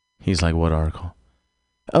 He's like, what article?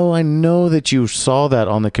 Oh, I know that you saw that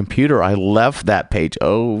on the computer. I left that page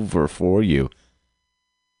over for you.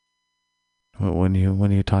 What are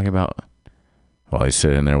you talking about? Well, he's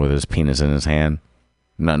sitting there with his penis in his hand,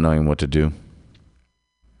 not knowing what to do.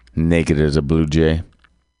 Naked as a blue jay.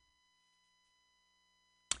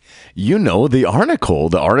 the article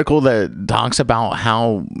that talks about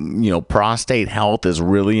how, prostate health is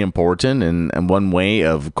really important. And one way,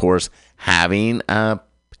 of course, having a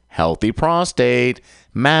healthy prostate,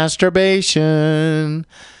 masturbation.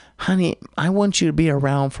 Honey, I want you to be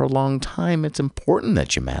around for a long time. It's important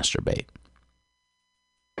that you masturbate.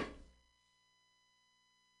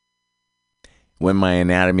 When my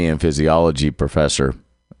anatomy and physiology professor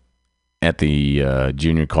at the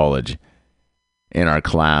junior college in our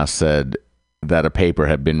class said that a paper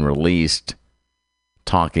had been released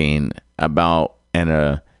talking about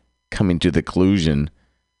and coming to the conclusion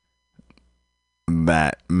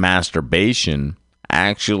that masturbation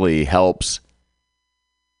actually helps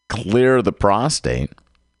clear the prostate.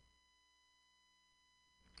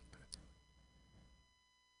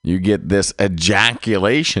 You get this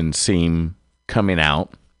ejaculation seam coming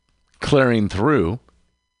out, clearing through.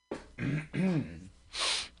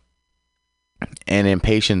 And in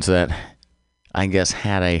patients that, I guess,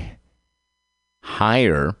 had a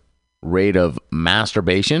higher rate of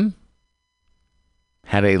masturbation,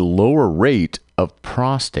 had a lower rate of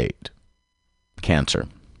prostate cancer.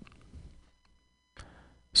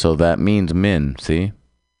 So that means men, see?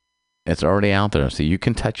 It's already out there. See, you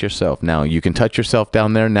can touch yourself. Now, you can touch yourself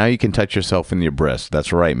down there. Now you can touch yourself in your breast.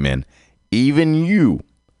 That's right, men. Even you.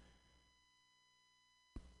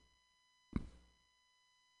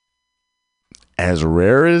 As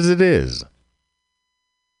rare as it is,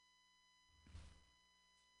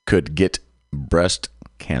 could get breast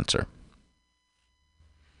cancer.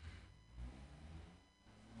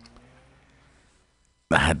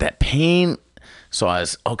 I had that pain, so I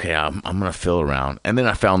was, okay, I'm going to feel around. And then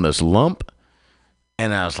I found this lump,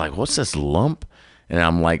 and I was like, what's this lump? And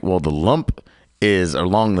I'm like, well, the lump is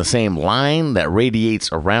along the same line that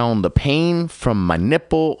radiates around the pain from my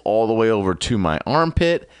nipple all the way over to my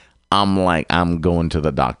armpit. I'm like, I'm going to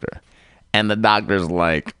the doctor. And the doctor's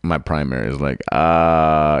like, my primary is like,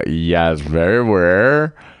 yeah, it's very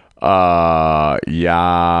rare.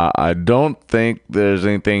 Yeah, I don't think there's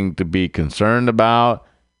anything to be concerned about.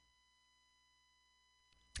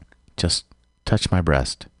 Just touch my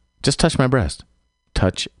breast. Just touch my breast.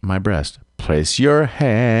 Touch my breast. Place your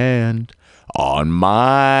hand on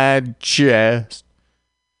my chest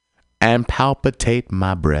and palpitate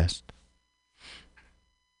my breast.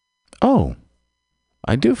 Oh,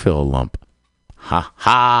 I do feel a lump. Ha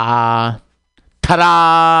ha.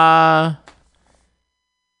 Ta-da.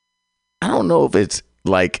 I don't know if it's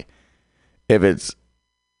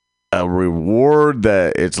a reward,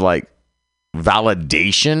 that it's like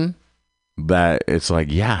validation, that it's like,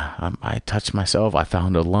 yeah, I touched myself. I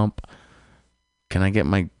found a lump. Can I get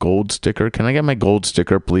my gold sticker? Can I get my gold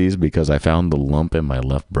sticker, please? Because I found the lump in my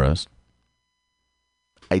left breast.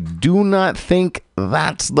 I do not think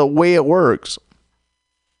that's the way it works.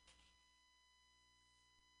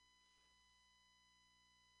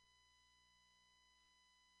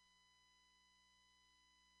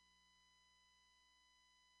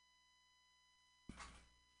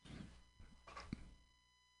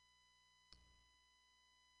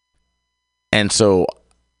 And so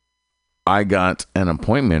I got an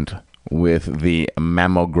appointment with the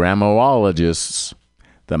mammogramologist.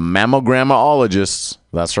 The mammogramologist,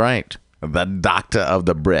 that's right. The doctor of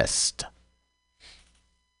the breast.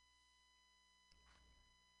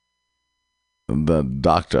 The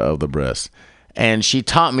doctor of the breast. And she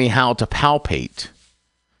taught me how to palpate.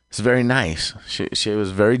 It's very nice. She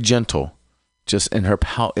was very gentle. Just in her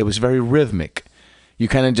it was very rhythmic. You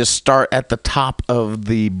kind of just start at the top of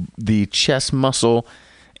the chest muscle,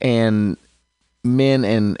 and men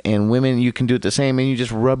and women, you can do it the same, and you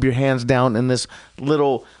just rub your hands down in this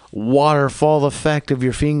little waterfall effect of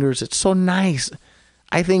your fingers. It's so nice.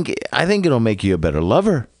 I think it'll make you a better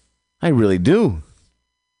lover. I really do.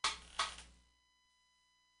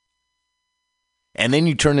 And then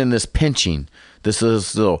you turn in this pinching. This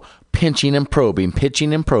is little pinching and probing,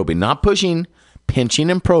 not pushing, pinching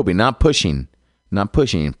and probing, not pushing. Not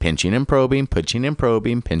pushing, pinching and probing, pinching and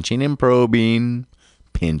probing, pinching and probing,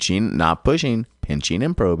 pinching, not pushing, pinching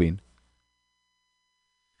and probing.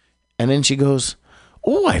 And then she goes,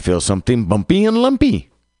 oh, I feel something bumpy and lumpy.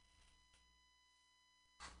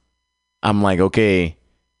 I'm like, okay,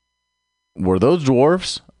 were those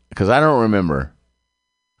dwarfs? Because I don't remember.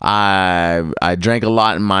 I drank a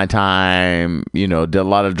lot in my time, did a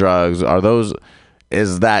lot of drugs.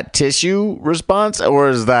 Is that tissue response, or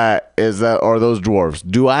are those dwarfs?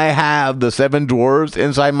 Do I have the 7 dwarfs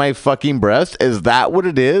inside my fucking breast? Is that what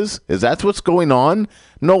it is? Is that what's going on?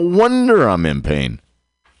 No wonder I'm in pain.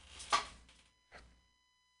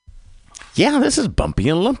 Yeah, this is bumpy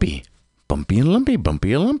and lumpy. Bumpy and lumpy,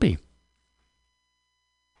 bumpy and lumpy.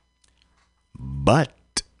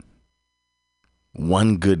 But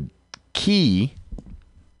one good key,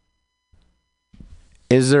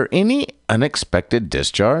 is there any unexpected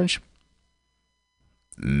discharge?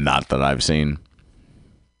 Not that I've seen.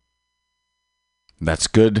 That's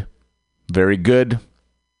good. Very good.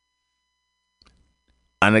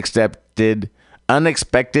 Unexpected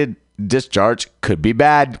discharge could be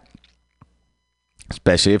bad,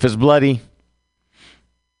 especially if it's bloody.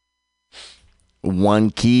 One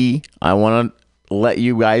key I want to let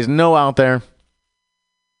you guys know out there.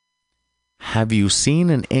 Have you seen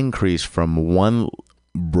an increase from one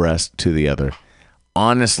breast to the other?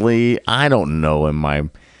 Honestly, I don't know.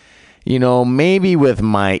 Maybe with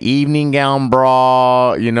my evening gown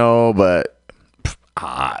bra, but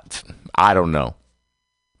I don't know.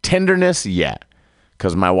 Tenderness, yeah.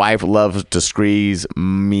 Because my wife loves to squeeze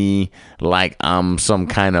me like I'm some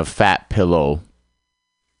kind of fat pillow.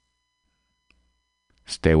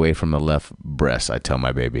 Stay away from the left breast, I tell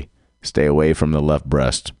my baby. Stay away from the left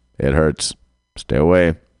breast. It hurts. Stay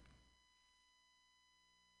away.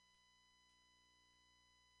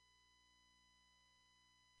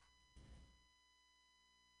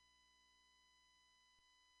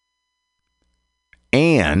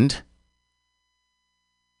 And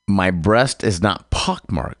my breast is not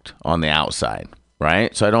pockmarked on the outside,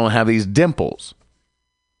 right? So I don't have these dimples.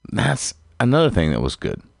 That's another thing that was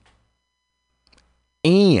good.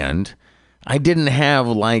 And I didn't have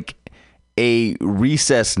like a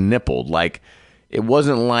recessed nipple. Like it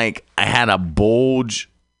wasn't like I had a bulge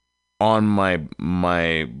on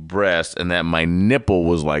my breast and that my nipple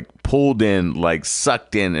was like pulled in, like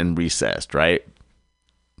sucked in and recessed, right?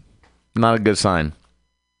 Not a good sign.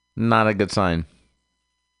 Not a good sign.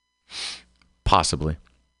 Possibly.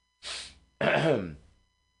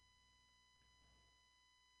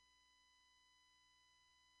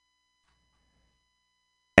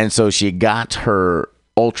 And so she got her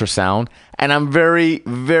ultrasound, and I'm very,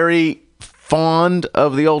 very fond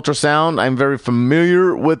of the ultrasound. I'm very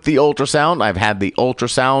familiar with the ultrasound. I've had the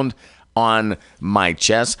ultrasound on my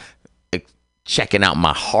chest, checking out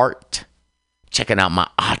my heart, checking out my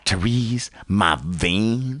arteries, my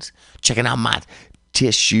veins, checking out my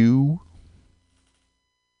tissue.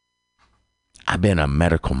 I've been a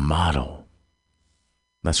medical model.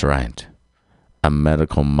 That's right. A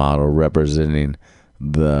medical model representing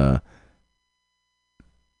the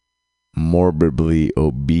morbidly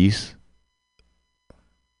obese,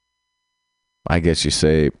 I guess you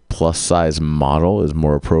say plus size model is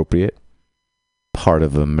more appropriate, part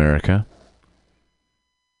of America.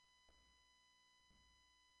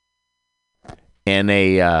 In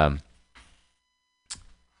a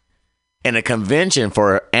convention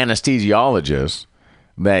for anesthesiologists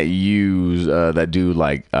that do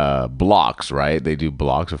like blocks, right? They do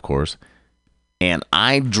blocks, of course. And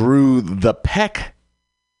I drew the pec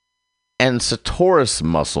and sartorius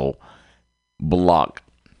muscle block.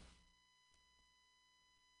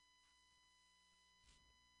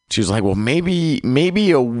 She was like, well, maybe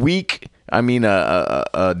a week,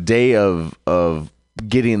 a day of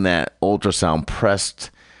getting that ultrasound pressed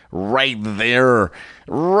right there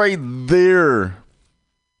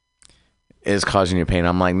is causing you pain.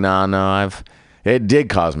 I'm like, no, it did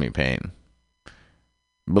cause me pain.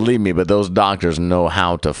 Believe me, but those doctors know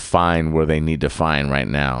how to find where they need to find right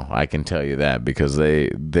now. I can tell you that because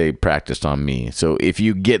they practiced on me. So if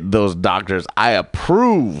you get those doctors, I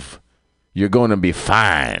approve. You're going to be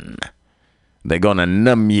fine. They're going to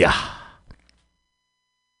numb ya.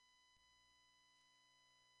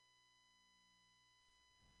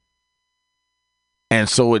 And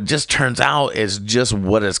so it just turns out it's just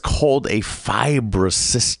what is called a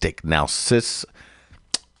fibrocystic. Now,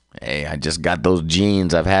 hey, I just got those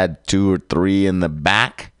genes. I've had 2 or 3 in the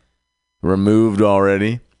back removed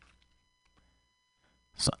already.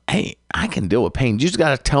 So, hey, I can deal with pain. You just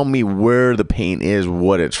got to tell me where the pain is,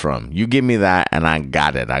 what it's from. You give me that, and I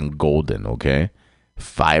got it. I'm golden, okay?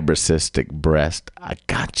 Fibrocystic breast. I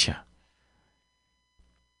gotcha.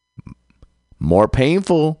 More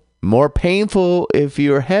painful if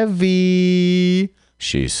you're heavy,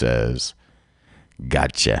 she says.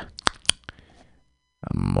 Gotcha.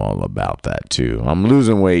 I'm all about that, too. I'm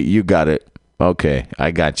losing weight. You got it. Okay,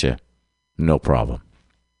 I gotcha. No problem.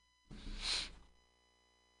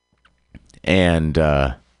 And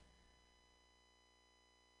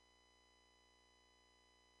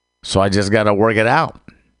so I just got to work it out.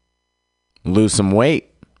 Lose some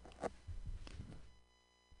weight.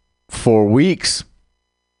 4 weeks.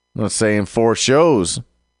 Let's say in 4 shows.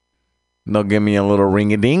 They'll give me a little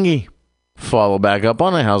ring-a-dingy. Follow back up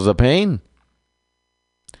on it. How's the pain?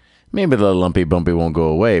 Maybe the lumpy bumpy won't go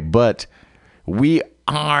away, but we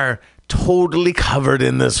are totally covered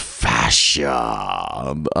in this fascia.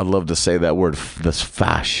 I love to say that word, this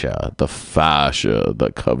fascia. The fascia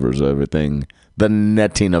that covers everything. The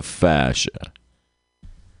netting of fascia.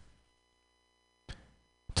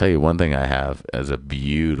 Tell you one thing I have as a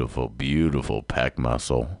beautiful, beautiful pec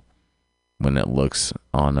muscle. When it looks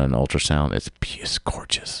on an ultrasound, it's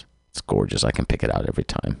gorgeous. It's gorgeous. I can pick it out every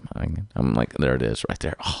time. I'm like, there it is right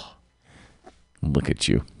there. Oh, look at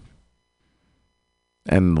you.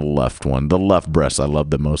 And the left one, the left breast, I love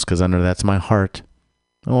the most because under that's my heart.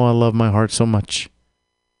 Oh, I love my heart so much.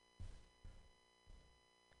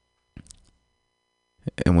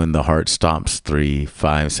 And when the heart stops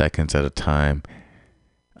 3-5 seconds at a time,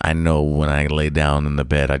 I know when I lay down in the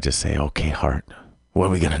bed, I just say, okay, heart, what are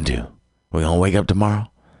we going to do? We're going to wake up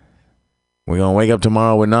tomorrow? We're going to wake up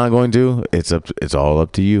tomorrow. We're not going to. It's all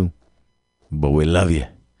up to you. But we love you.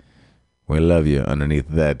 We love you underneath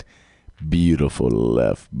that beautiful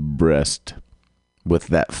left breast with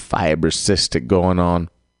that fibrocystic going on.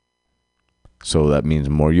 So that means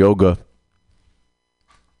more yoga.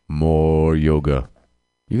 More yoga.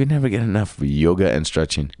 You can never get enough of yoga and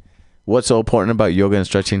stretching. What's so important about yoga and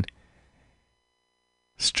stretching?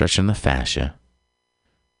 Stretching the fascia.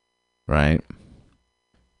 Right?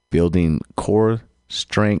 Building core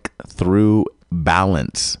strength through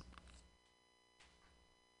balance.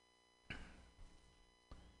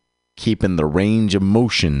 Keeping the range of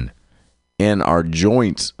motion in our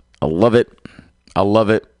joints. I love it. I love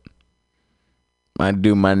it. I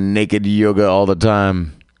do my naked yoga all the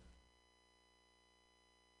time.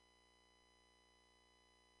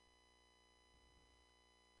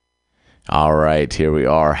 All right, here we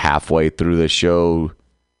are halfway through the show.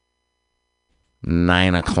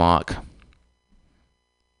 9 o'clock.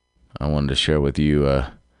 I wanted to share with you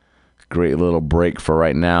a great little break for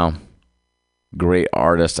right now. Great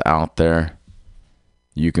artist out there.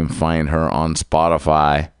 You can find her on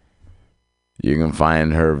Spotify. You can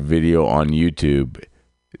find her video on YouTube.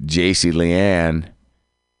 JC Leanne.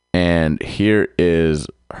 And here is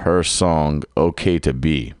her song, Okay to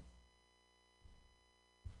Be.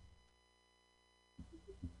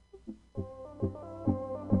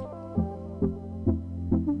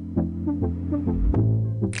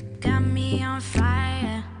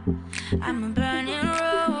 I'm a burning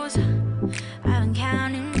rose. I've been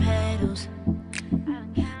counting petals.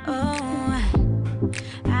 Oh,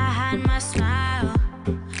 I hide my smile.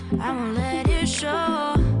 I won't let it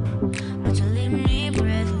show, but you leave me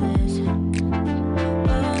breathless.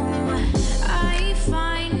 Oh, I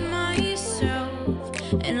find myself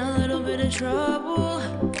in a little bit of trouble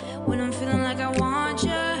when I'm feeling like I want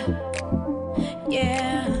you.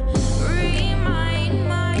 Yeah.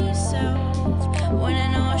 When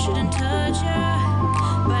I know I shouldn't touch you,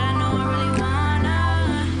 but I know I really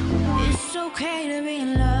wanna. It's okay to be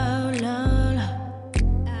in love, love, love.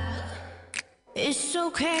 It's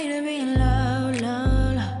okay to be in love,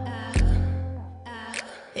 love, love.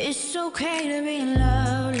 It's okay to be in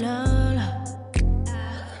love, love, love.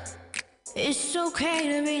 It's okay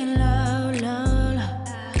to be in love, love, love.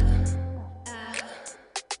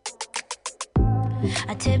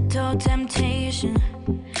 I tiptoe temptation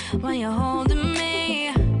while you're holding me,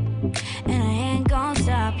 and I ain't gonna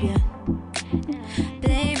stop you,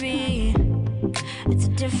 baby. It's a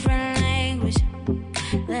different language.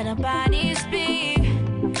 Let our bodies speak,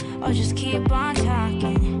 or just keep on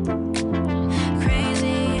talking.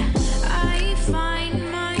 Crazy, I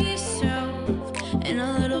find myself in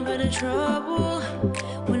a little bit of trouble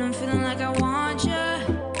when I'm feeling like I want you.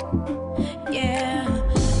 Yeah.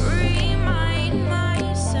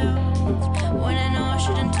 When I know I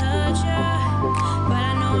shouldn't touch you, but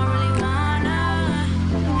I know I really wanna.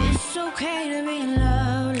 It's okay to be in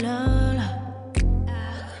love, love, love.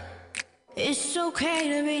 It's okay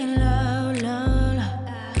to be in love, love, love.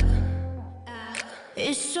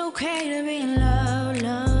 It's okay to be in love,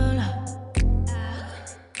 love, love.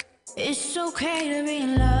 It's okay to be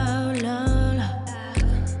in love, love, love.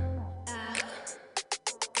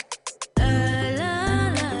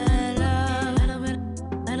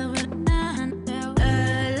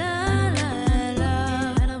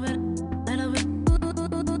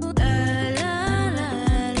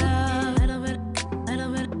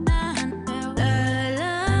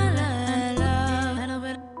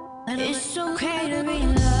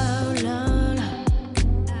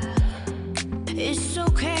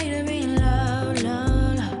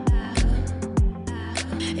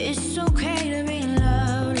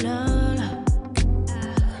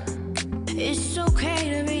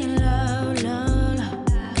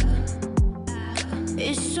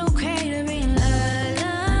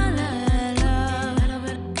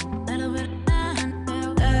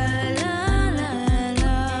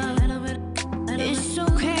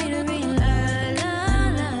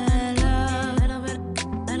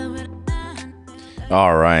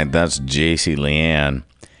 All right, that's JC Leanne.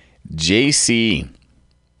 JC,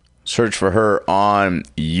 search for her on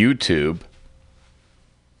YouTube.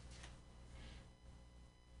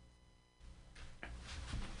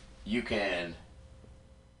 You can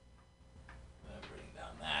bring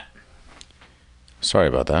down that. Sorry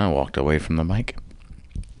about that. I walked away from the mic.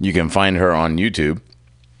 You can find her on YouTube.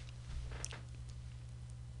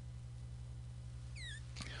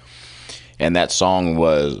 And that song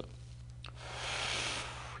was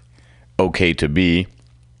Okay to Be.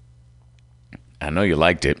 I know you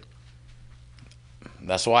liked it.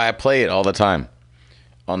 That's why I play it all the time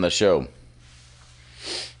on the show.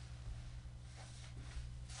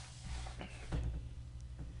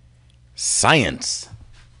 Science.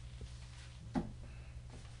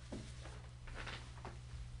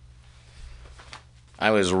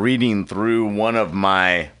 I was reading through one of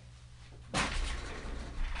my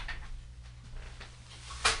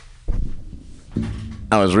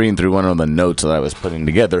the notes that I was putting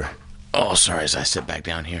together. Oh, sorry, as I sit back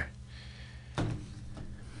down here.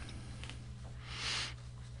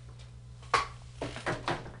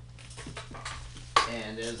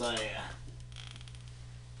 And as I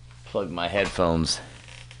plug my headphones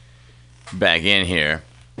back in here,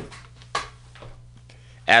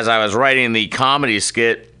 as I was writing the comedy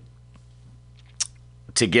skit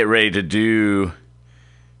to get ready to do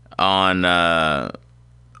on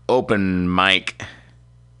open mic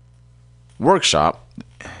workshop,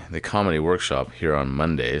 the comedy workshop here on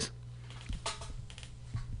Mondays,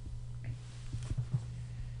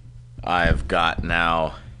 I've got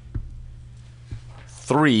now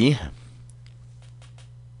 3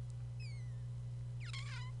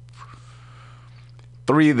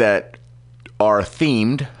 that are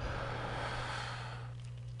themed.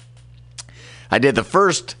 I did the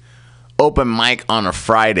first open mic on a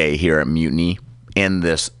Friday here at Mutiny in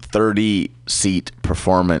this 30-seat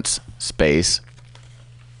performance space.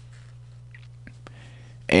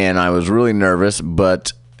 And I was really nervous,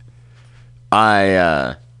 but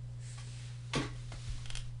I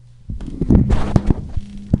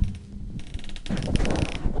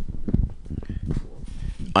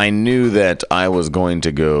knew that I was going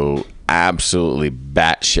to go absolutely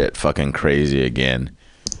batshit fucking crazy again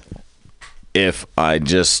if I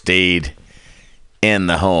just stayed in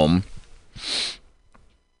the home.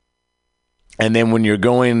 And then when you're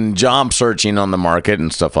going job searching on the market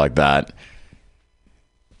and stuff like that,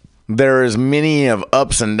 there is many of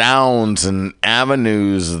ups and downs and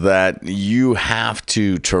avenues that you have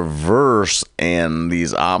to traverse, and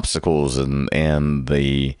these obstacles and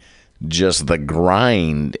the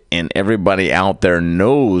grind, and everybody out there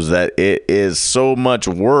knows that it is so much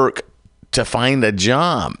work to find a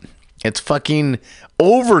job. It's fucking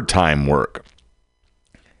overtime work.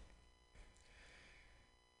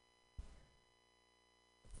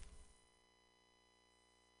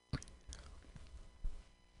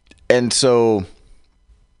 And so,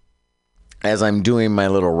 as I'm doing my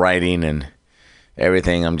little writing and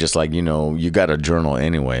everything, I'm just like, you got to journal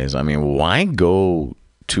anyways. I mean, why go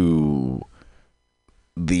to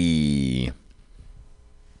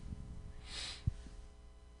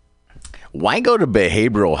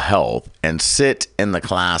behavioral health and sit in the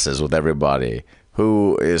classes with everybody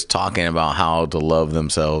who is talking about how to love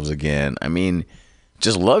themselves again? I mean,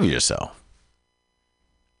 just love yourself.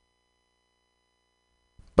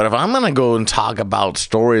 But if I'm going to go and talk about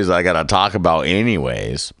stories I got to talk about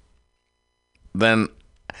anyways, then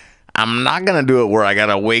I'm not going to do it where I got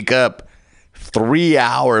to wake up 3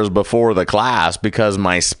 hours before the class because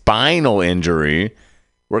my spinal injury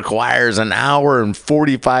requires an hour and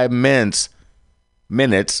 45 minutes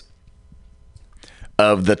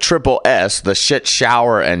of the triple S, the shit,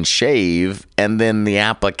 shower, and shave, and then the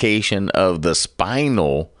application of the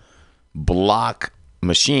spinal block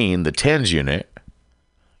machine, the TENS unit,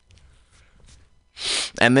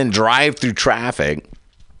 and then drive through traffic.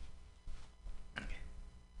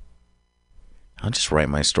 I'll just write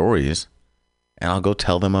my stories and I'll go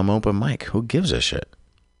tell them I'm open mic. Who gives a shit?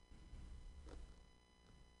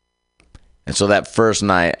 And so that first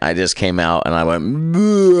night, I just came out and I went,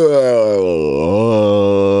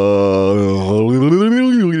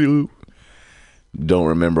 don't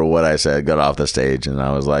remember what I said, got off the stage, and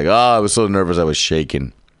I was like, I was so nervous I was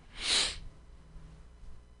shaking.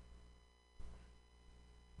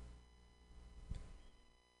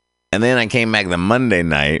 And then I came back the Monday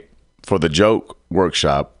night for the joke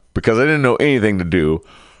workshop because I didn't know anything to do.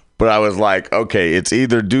 But I was like, okay, it's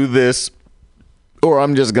either do this or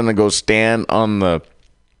I'm just going to go stand on the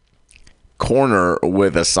corner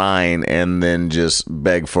with a sign and then just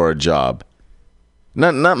beg for a job.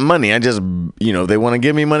 Not money. I just, they want to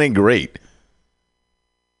give me money. Great.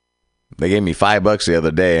 They gave me $5 the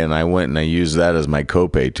other day, and I went and I used that as my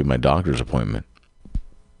copay to my doctor's appointment.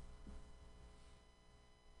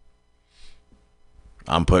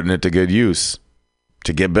 I'm putting it to good use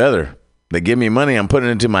to get better. They give me money, I'm putting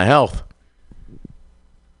it into my health.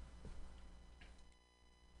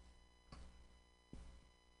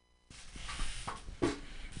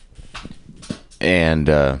 And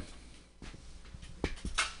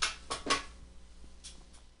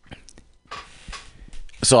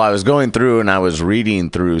so I was going through and I was reading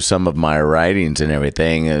through some of my writings and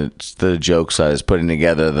everything. It's the jokes I was putting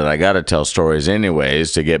together that I got to tell stories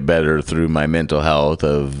anyways to get better through my mental health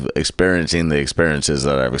of experiencing the experiences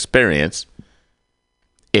that I've experienced.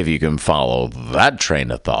 If you can follow that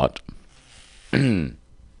train of thought. And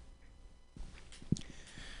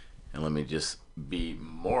let me just be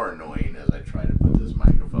more annoying as I try to put this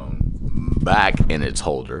microphone back in its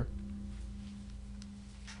holder.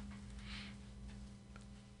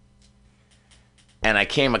 And I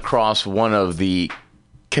came across one of the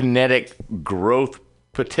kinetic growth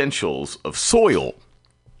potentials of soil.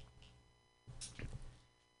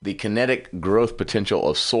 The kinetic growth potential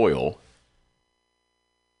of soil.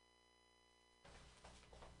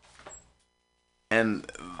 And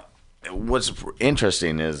what's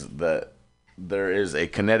interesting is that there is a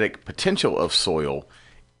kinetic potential of soil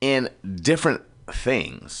in different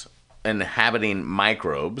things, inhabiting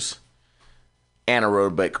microbes,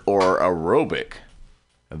 anaerobic or aerobic,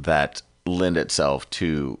 that lend itself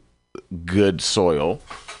to good soil.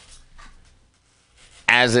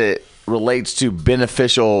 As it relates to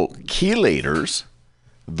beneficial chelators,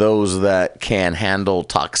 those that can handle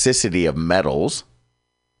toxicity of metals,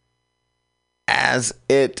 as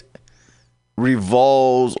it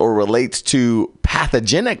revolves or relates to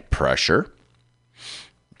pathogenic pressure,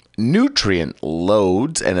 nutrient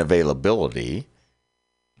loads and availability,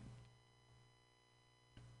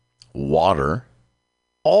 water,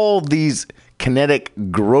 all these kinetic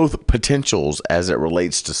growth potentials as it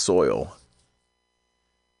relates to soil.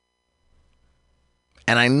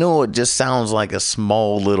 And I know it just sounds like a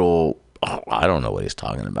small little, I don't know what he's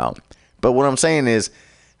talking about. But what I'm saying is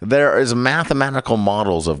there is mathematical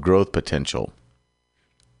models of growth potential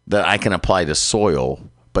that I can apply to soil,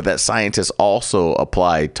 but that scientists also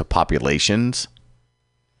apply to populations.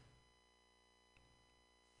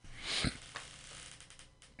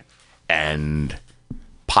 And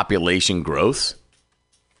population growth.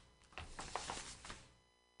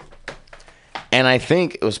 And I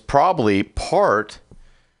think it was probably part,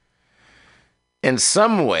 in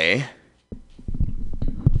some way,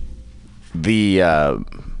 that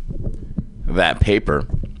paper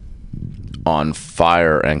on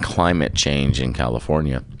fire and climate change in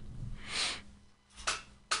California.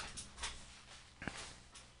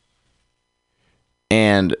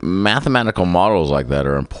 And mathematical models like that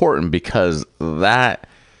are important because that,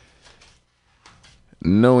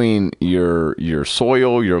 knowing your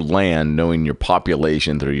soil, your land, knowing your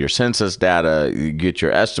population through your census data, you get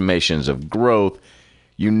your estimations of growth,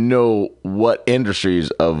 you know what industries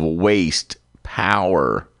of waste,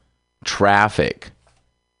 power, traffic,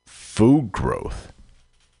 food growth.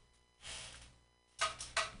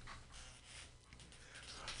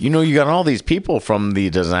 You know, you got all these people from the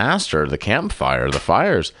disaster, the campfire, the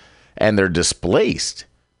fires, and they're displaced.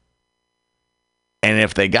 And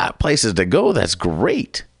if they got places to go, that's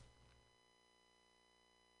great.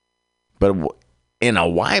 But in a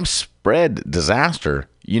widespread disaster,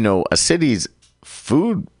 you know, a city's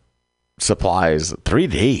food supplies 3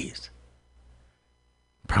 days.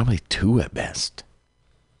 Probably 2 at best.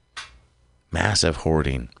 Massive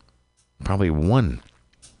hoarding. Probably 1.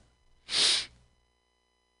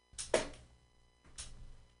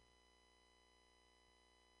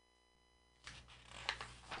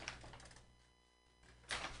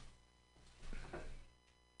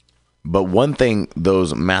 But one thing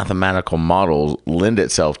those mathematical models lend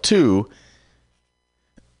itself to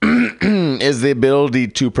is the ability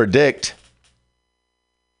to predict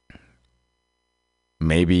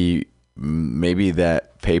maybe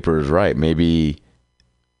that paper is right. Maybe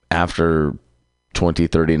after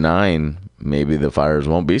 2039, maybe the fires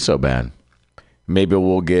won't be so bad. Maybe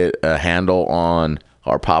we'll get a handle on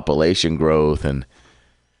our population growth and,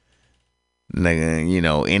 you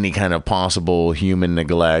know, any kind of possible human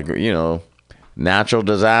neglect, you know, natural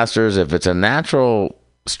disasters. If it's a natural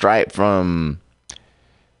strike from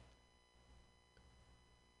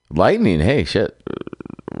lightning, hey, shit,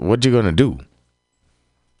 what you gonna do?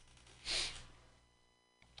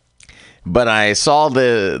 But I saw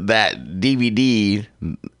that DVD,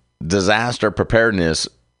 Disaster Preparedness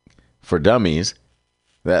for Dummies,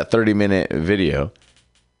 that 30-minute video.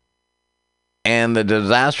 And the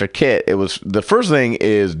disaster kit, it was the first thing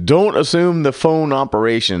is don't assume there's going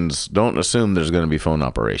to be phone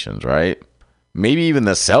operations, right? Maybe even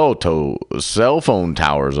the cell phone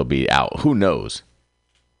towers will be out. Who knows?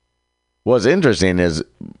 What's interesting is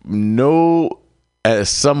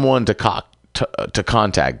someone to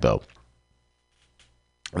contact, though.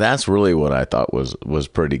 That's really what I thought was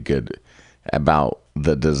pretty good about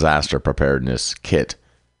the disaster preparedness kit.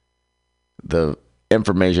 The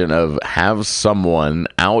information of have someone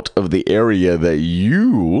out of the area that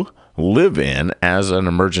you live in as an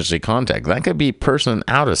emergency contact. That could be person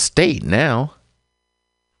out of state now.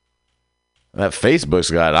 That Facebook's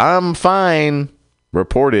got I'm fine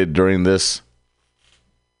reported during this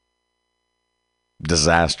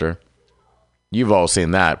disaster. You've all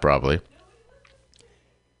seen that probably.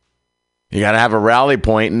 You got to have a rally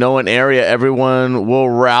point, know an area everyone will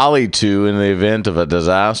rally to in the event of a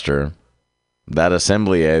disaster. That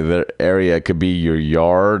assembly area could be your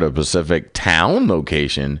yard, a specific town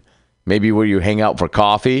location, maybe where you hang out for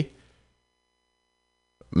coffee.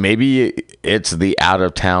 Maybe it's the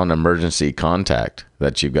out-of-town emergency contact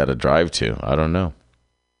that you've got to drive to. I don't know.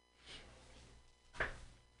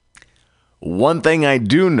 One thing I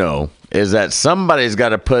do know is that somebody's got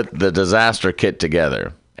to put the disaster kit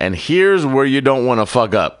together. And here's where you don't want to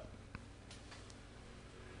fuck up.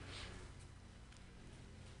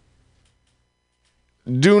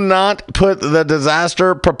 Do not put the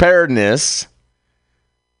disaster preparedness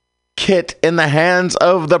kit in the hands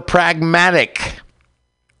of the pragmatic.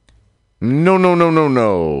 No.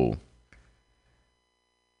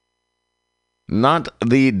 Not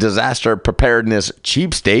the disaster preparedness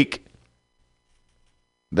cheapskate.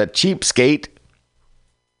 The cheapskate.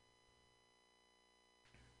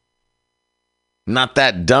 Not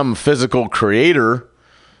that dumb physical creator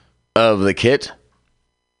of the kit.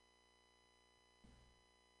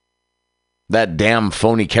 That damn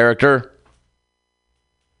phony character.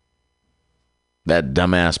 That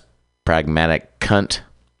dumbass pragmatic cunt.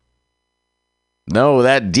 No,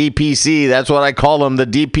 that DPC, that's what I call him. The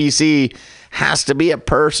DPC has to be a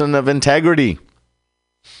person of integrity.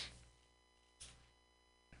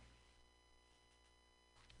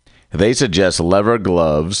 They suggest leather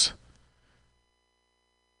gloves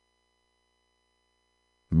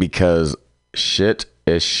because shit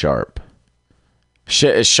is sharp.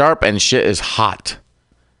 Shit is sharp and shit is hot.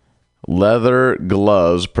 Leather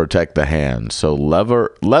gloves protect the hand. So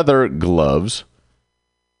leather gloves,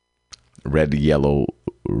 red, yellow,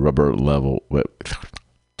 rubber level,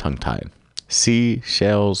 tongue tied.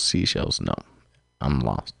 Seashells. No, I'm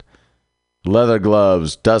lost. Leather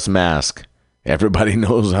gloves, dust mask. Everybody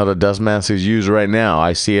knows how the dust mask is used right now.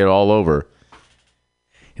 I see it all over.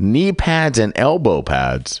 Knee pads and elbow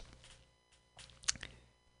pads.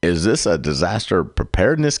 Is this a disaster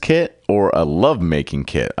preparedness kit or a love-making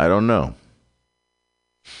kit? I don't know.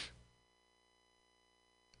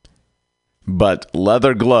 But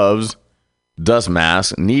leather gloves, dust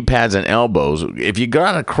mask, knee pads, and elbows. If you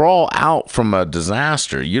got to crawl out from a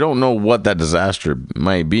disaster, you don't know what that disaster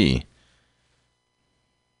might be.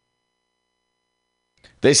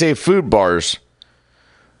 They say food bars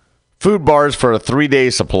for a 3-day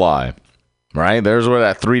supply, right? There's where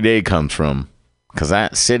that 3-day comes from. Because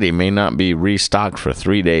that city may not be restocked for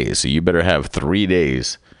 3 days. So you better have 3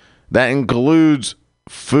 days. That includes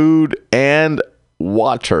food and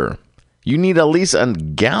water. You need at least a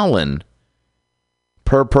gallon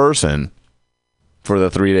per person for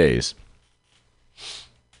the 3 days.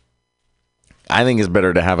 I think it's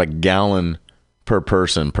better to have a gallon per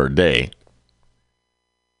person per day.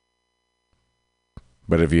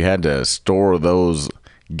 But if you had to store those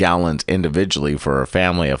gallons individually for a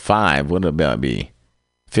family of 5, what would that be?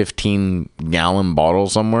 15-gallon bottle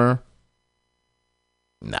somewhere?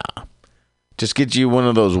 Nah. Just get you one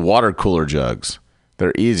of those water cooler jugs.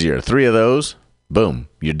 They're easier. 3 of those, boom,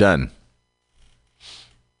 you're done.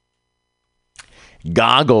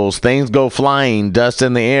 Goggles, things go flying, dust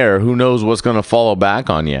in the air. Who knows what's going to follow back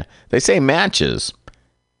on you? They say matches.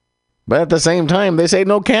 But at the same time, they say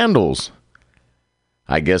no candles.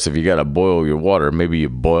 I guess if you got to boil your water, maybe you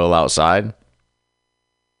boil outside.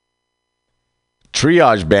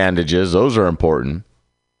 Triage bandages, those are important.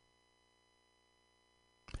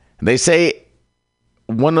 They say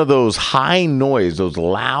one of those high noise, those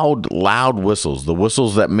loud whistles, the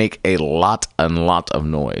whistles that make a lot of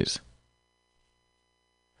noise.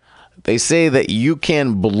 They say that you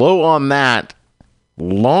can blow on that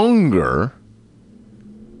longer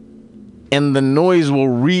and the noise will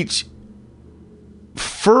reach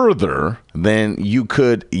further than you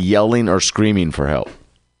could yelling or screaming for help.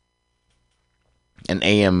 An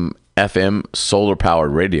AM, FM,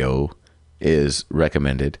 solar-powered radio is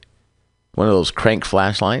recommended. One of those crank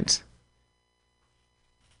flashlights.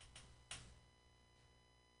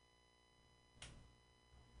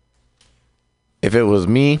 If it was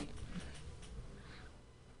me,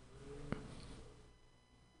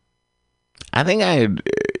 I think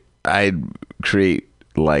I'd create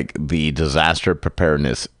like the disaster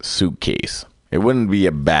preparedness suitcase. It wouldn't be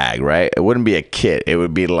a bag, right? It wouldn't be a kit. It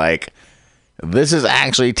would be like, this is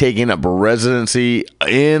actually taking up residency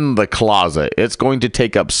in the closet. It's going to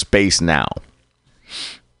take up space now.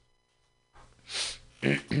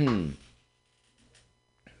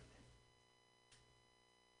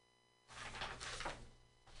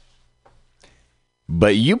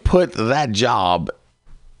 But you put that job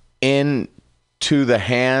into the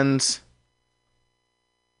hands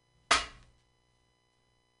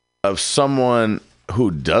of someone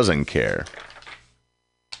who doesn't care.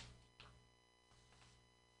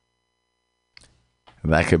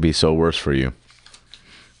 That could be so worse for you.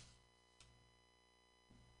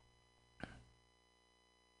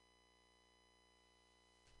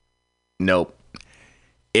 Nope.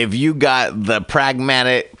 If you got the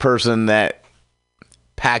pragmatic person that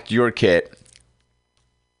packed your kit,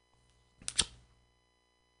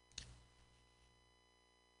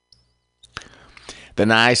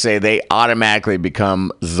 then I say they automatically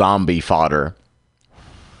become zombie fodder.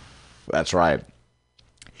 That's right.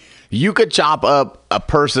 You could chop up a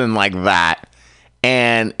person like that,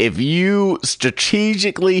 and if you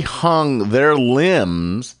strategically hung their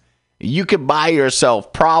limbs, you could buy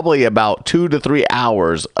yourself probably about 2 to 3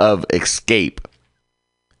 hours of escape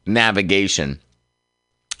navigation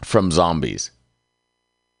from zombies.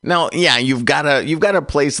 Now, yeah, you've got to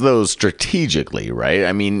place those strategically, right?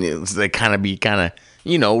 I mean, they kind of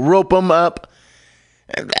rope them up.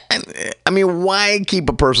 I mean, why keep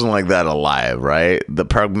a person like that alive, right? The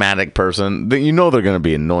pragmatic person, they're going to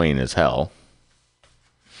be annoying as hell.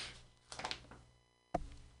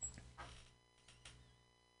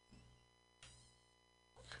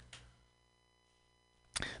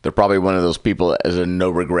 They're probably one of those people as a no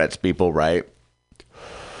regrets people, right?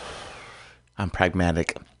 I'm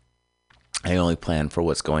pragmatic. I only plan for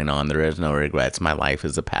what's going on. There is no regrets. My life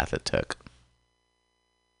is the path it took.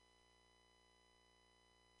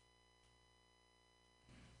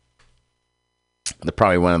 They're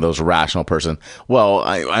probably one of those rational person. Well,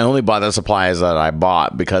 I only bought the supplies that I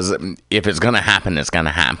bought because if it's going to happen, it's going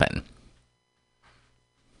to happen.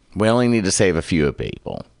 We only need to save a few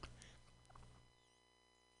people.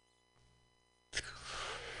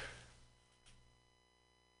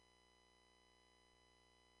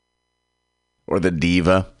 Or the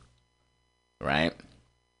diva, right?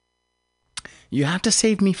 You have to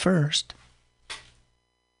save me first.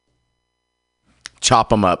 Chop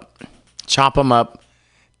them up,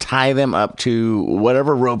 tie them up to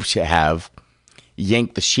whatever ropes you have,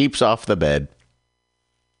 yank the sheeps off the bed,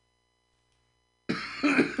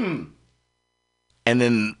 and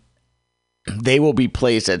then they will be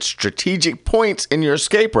placed at strategic points in your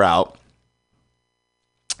escape route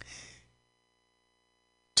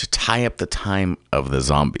to tie up the time of the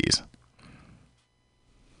zombies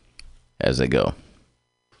as they go.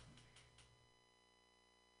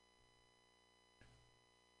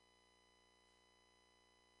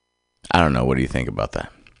 I don't know. What do you think about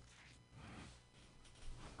that?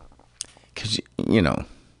 Because,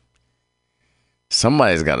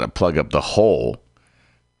 somebody's got to plug up the hole,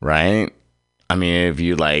 right? I mean,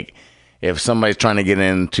 if somebody's trying to get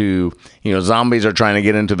into, zombies are trying to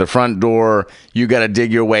get into the front door, you got to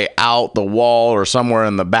dig your way out the wall or somewhere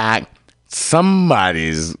in the back.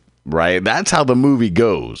 Somebody's, right? That's how the movie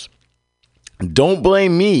goes. Don't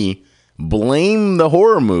blame me. Blame the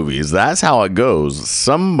horror movies. That's how it goes.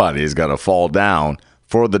 Somebody's got to fall down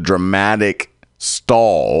for the dramatic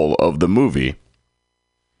stall of the movie.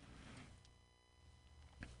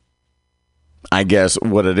 I guess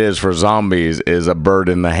what it is for zombies is a bird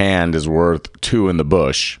in the hand is worth 2 in the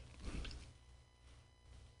bush.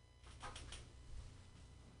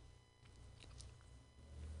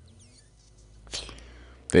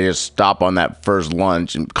 They just stop on that first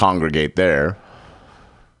lunch and congregate there.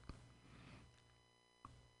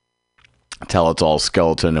 Till it's all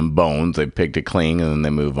skeleton and bones. They picked it clean and then they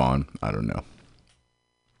move on. I don't know.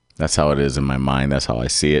 That's how it is in my mind. That's how I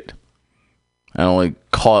see it. I only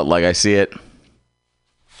call it like I see it.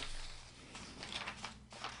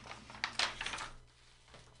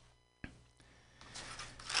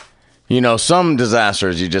 Some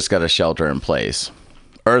disasters you just got to shelter in place.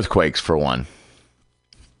 Earthquakes, for one.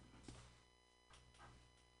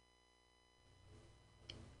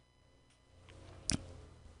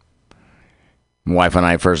 Wife and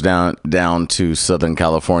I first down to Southern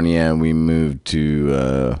California. We moved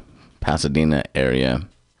to Pasadena area,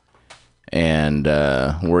 and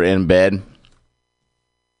we're in bed,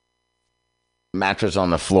 mattress on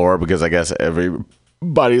the floor because I guess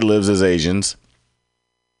everybody lives as Asians,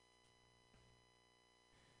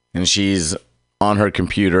 and she's on her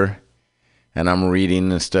computer, and I'm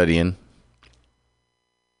reading and studying.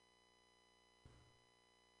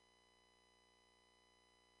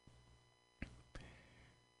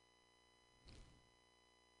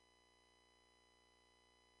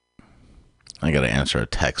 I got to answer a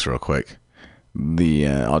text real quick.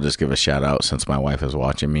 I'll just give a shout out since my wife is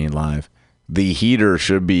watching me live. The heater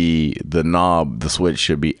should be, the switch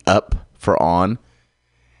should be up for on,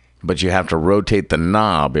 but you have to rotate the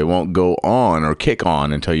knob. It won't go on or kick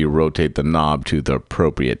on until you rotate the knob to the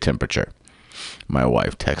appropriate temperature. My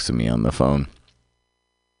wife texted me on the phone.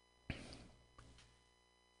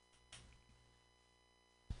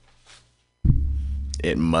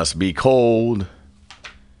 It must be cold.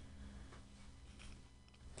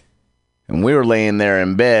 And we were laying there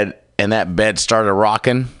in bed, and that bed started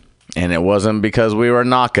rocking, and it wasn't because we were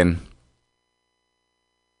knocking.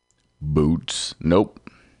 Boots. Nope.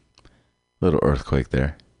 Little earthquake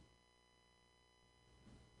there.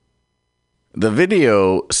 The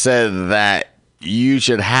video said that you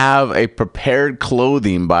should have a prepared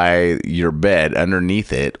clothing by your bed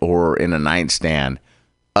underneath it or in a nightstand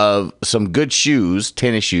of some good shoes,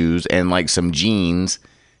 tennis shoes, and like some jeans.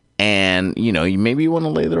 And, you maybe you want to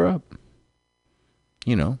lather up.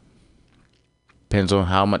 Depends on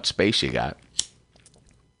how much space you got.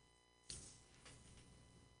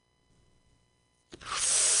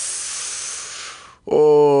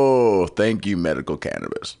 Oh, thank you, medical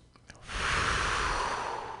cannabis.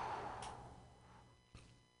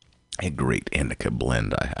 A great indica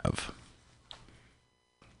blend I have.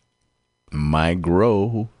 My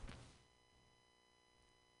grow.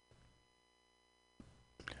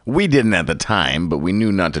 We didn't at the time, but we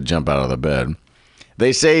knew not to jump out of the bed.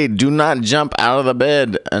 They say do not jump out of the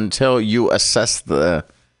bed until you assess the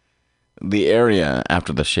area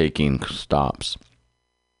after the shaking stops.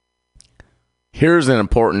 Here's an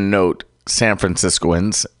important note, San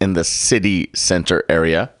Franciscoans in the city center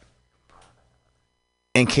area.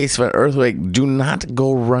 In case of an earthquake, do not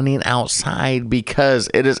go running outside because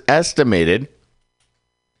it is estimated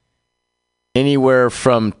anywhere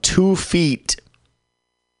from 2 feet.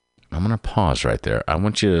 I'm going to pause right there. I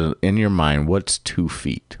want you to, in your mind, what's 2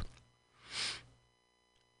 feet?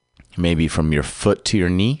 Maybe from your foot to your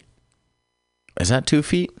knee? Is that 2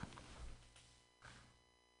 feet?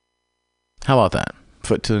 How about that?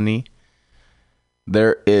 Foot to the knee?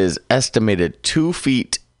 There is estimated 2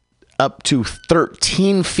 feet up to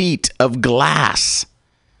 13 feet of glass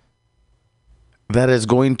that is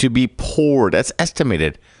going to be poured. That's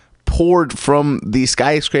estimated. Poured from the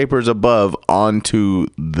skyscrapers above onto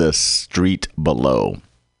the street below.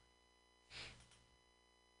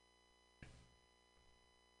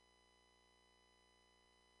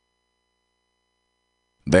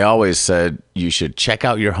 They always said you should check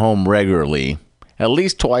out your home regularly, at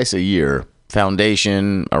least twice a year.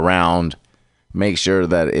 Foundation around, make sure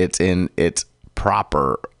that it's in its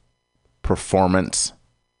proper performance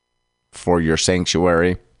for your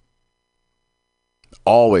sanctuary.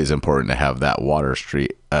 Always important to have that water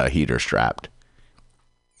heater strapped.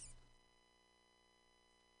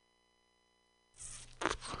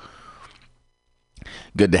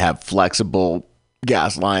 Good to have flexible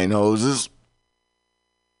gas line hoses.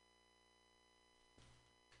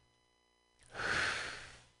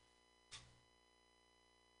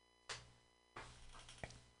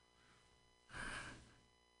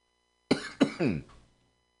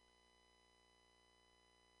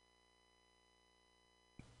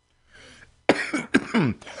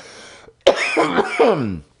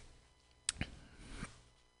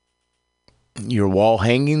 Your wall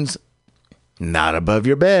hangings, not above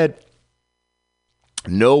your bed.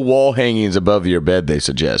 No wall hangings above your bed, they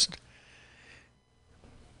suggest.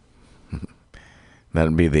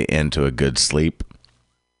 That'd be the end to a good sleep.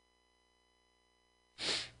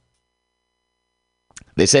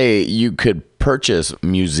 They say you could purchase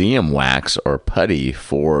museum wax or putty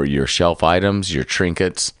for your shelf items, your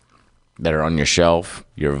trinkets that are on your shelf,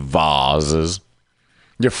 your vases,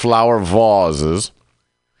 your flower vases,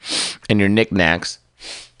 and your knickknacks.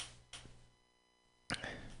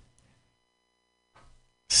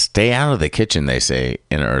 Stay out of the kitchen, they say,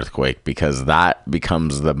 in an earthquake, because that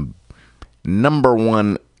becomes the number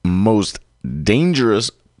one most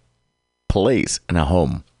dangerous place in a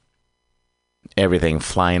home. Everything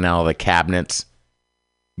flying out of the cabinets,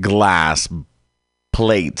 glass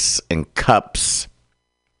plates and cups,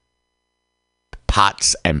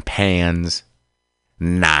 pots and pans,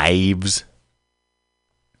 knives.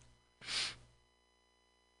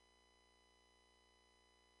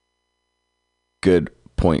 Good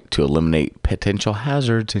point to eliminate potential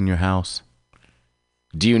hazards in your house.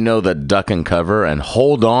 Do you know that duck and cover and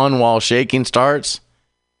hold on while shaking starts?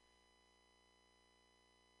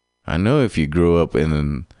 I know if you grew up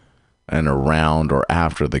in and around or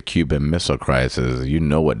after the Cuban Missile Crisis, you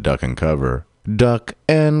know what duck and cover. Duck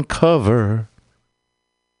and cover.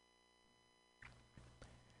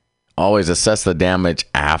 Always assess the damage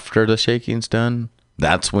after the shaking's done.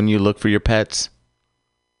 That's when you look for your pets.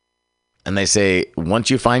 And they say,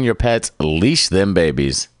 once you find your pets, leash them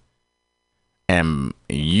babies. And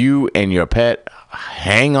you and your pet,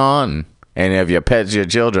 hang on. And if your pet's your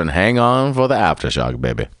children, hang on for the aftershock,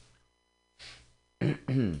 baby.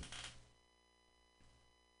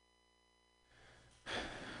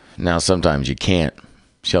 Now, sometimes you can't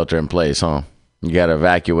shelter in place, huh? You got to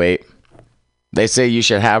evacuate. They say you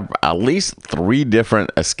should have at least 3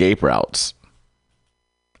 different escape routes.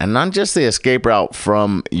 And not just the escape route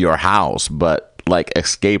from your house, but like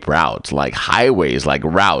escape routes, like highways, like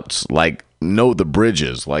routes, like know the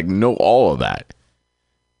bridges, like know all of that.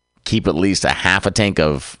 Keep at least a half a tank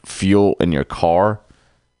of fuel in your car.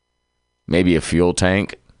 Maybe a full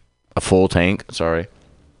tank, sorry.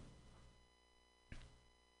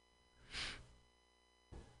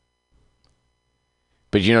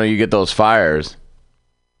 But you know, you get those fires.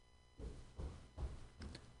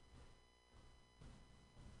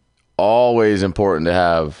 Always important to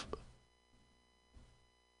have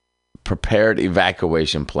prepared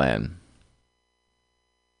evacuation plan.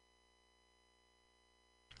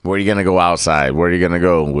 Where are you going to go outside? Where are you going to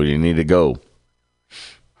go? Where do you need to go?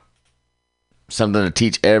 Something to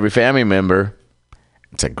teach every family member.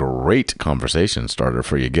 It's a great conversation starter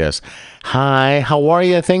for your guests. Hi, how are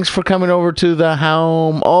you? Thanks for coming over to the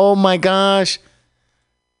home. Oh my gosh,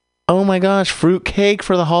 fruit cake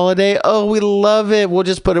for the holiday. Oh, we love it. We'll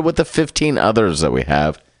just put it with the 15 others that we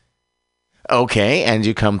have. Okay, and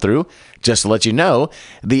you come through. Just to let you know,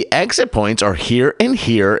 the exit points are here and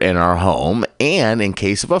here in our home. And in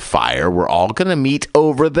case of a fire, we're all going to meet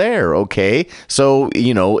over there, okay? So,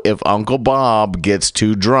 you know, if Uncle Bob gets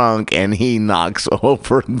too drunk and he knocks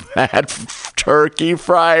over that turkey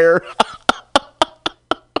fryer.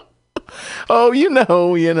 Oh, you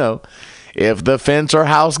know. If the fence or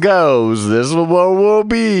house goes, this is where we'll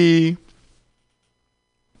be.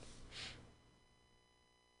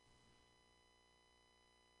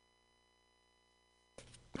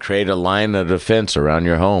 Create a line of defense around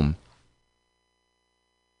your home.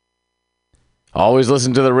 Always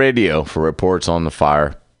listen to the radio for reports on the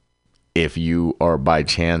fire. If you are by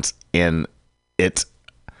chance in its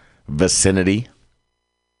vicinity.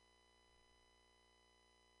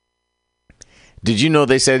 Did you know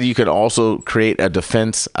they said you could also create a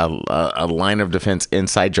defense, a line of defense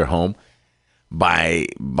inside your home by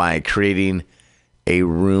creating a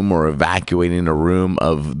room or evacuating a room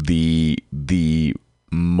of the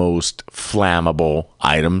most flammable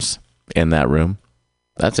items in that room?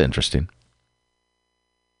 That's interesting.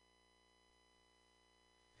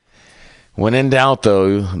 When in doubt,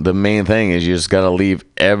 though, the main thing is you just got to leave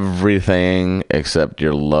everything except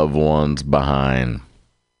your loved ones behind.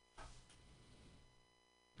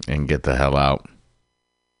 And get the hell out.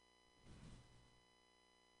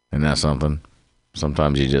 Isn't that something?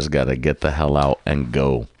 Sometimes you just got to get the hell out and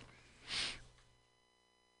go.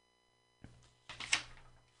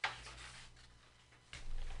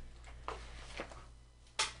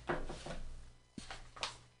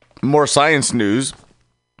 More science news.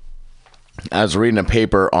 I was reading a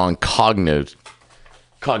paper on cognition.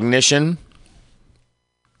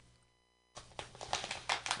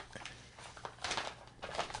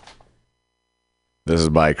 This is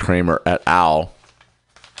by Kramer et al.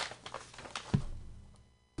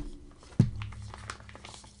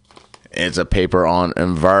 It's a paper on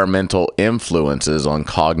environmental influences on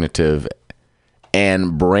cognitive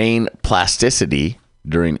and brain plasticity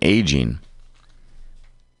during aging.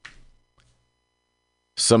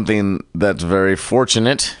 Something that's very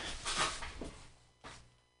fortunate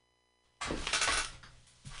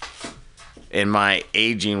in my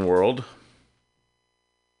aging world.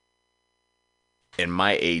 In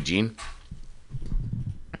my aging,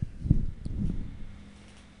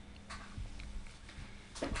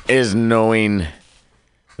 is knowing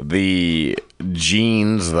the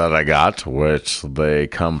genes that I got, which they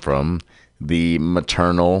come from the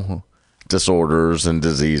maternal disorders and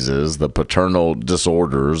diseases, the paternal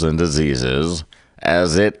disorders and diseases,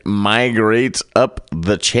 as it migrates up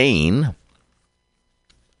the chain.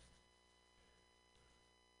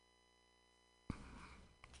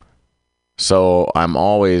 So I'm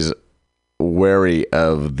always wary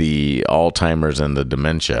of the Alzheimer's and the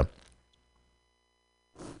dementia.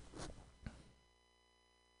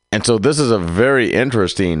 And so this is a very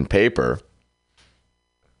interesting paper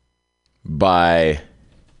by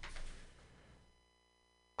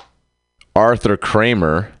Arthur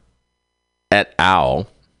Kramer et al.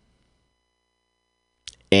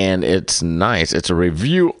 And it's nice. It's a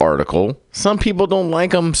review article. Some people don't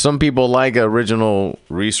like them. Some people like original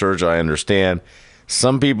research, I understand.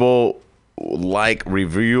 Some people like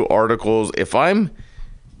review articles. If I'm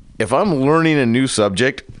learning a new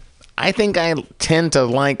subject, I think I tend to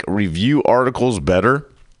like review articles better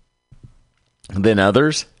than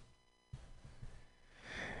others.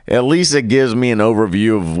 At least it gives me an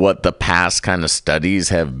overview of what the past kind of studies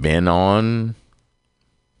have been on,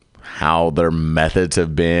 how their methods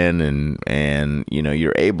have been, and you know,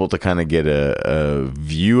 you're able to kind of get a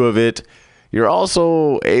view of it. You're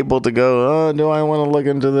also able to go, oh, do I want to look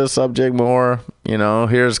into this subject more? You know,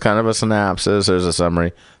 here's kind of a synopsis, there's a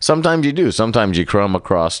summary. Sometimes you do. Sometimes you come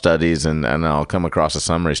across studies, and I'll come across a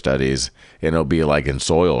summary studies, and it'll be like in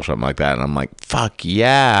soil or something like that, and I'm like, fuck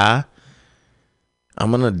yeah, I'm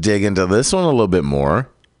going to dig into this one a little bit more.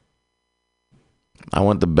 I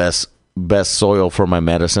want the best soil for my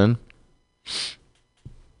medicine.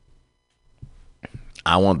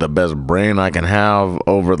 I want the best brain I can have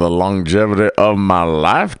over the longevity of my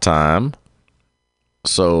lifetime.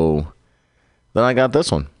 So then I got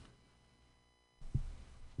this one.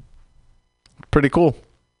 Pretty cool.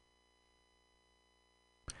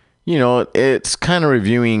 You know, it's kind of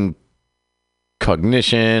reviewing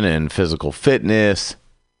cognition and physical fitness.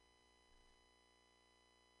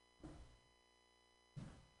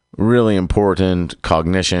 Really important,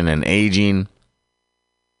 cognition and aging.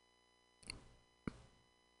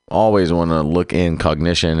 Always want to look in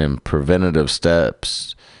cognition and preventative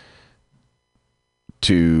steps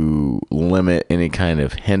to limit any kind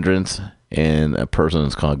of hindrance in a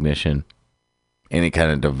person's cognition, any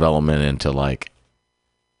kind of development into like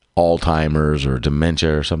Alzheimer's or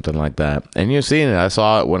dementia or something like that. And you've seen it. I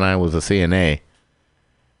saw it when I was a CNA.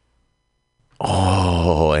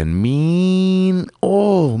 Oh, and mean,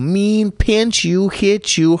 pinch you,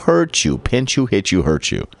 hit you, hurt you. Pinch you, hit you,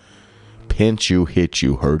 hurt you. Pinch you, hit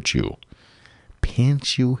you, hurt you.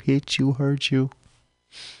 Pinch you, hit you, hurt you.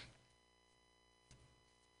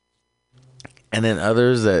 And then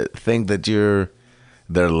others that think that you're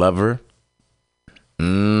their lover.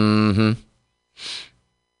 And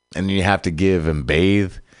you have to give and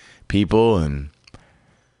bathe people, and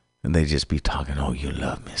they just be talking, oh, you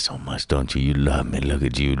love me so much, don't you? You love me. Look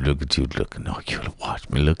at you, looking. Oh, you watch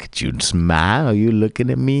me, look at you, smile. Are you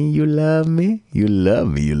looking at me? You love me? You love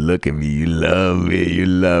me. You look at me. You love me. You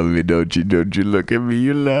love me, don't you? Don't you look at me?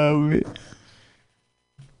 You love me.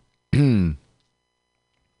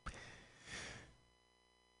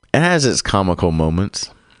 It has its comical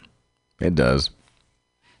moments. It does.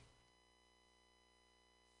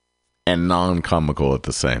 And non-comical at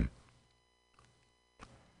the same.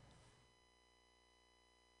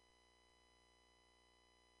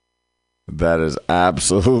 That is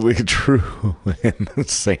absolutely true. And the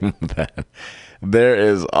same that there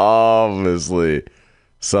is obviously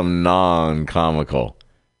some non-comical.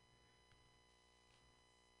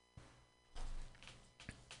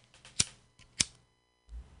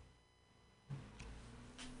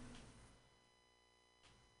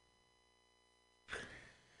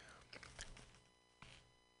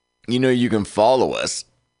 You know, you can follow us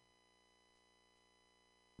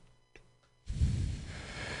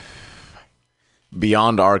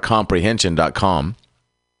BeyondOurComprehension.com.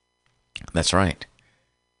 That's right.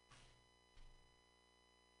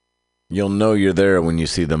 You'll know you're there when you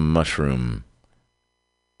see the mushroom.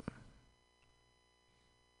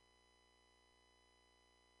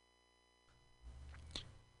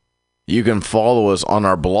 You can follow us on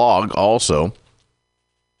our blog also.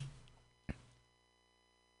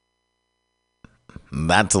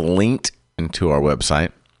 That's linked into our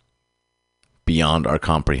website,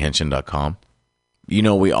 BeyondOurComprehension.com. You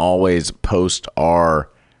know, we always post our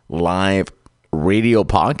live radio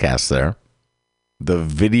podcast there. The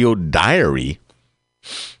video diary.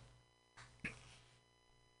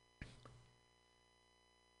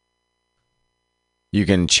 You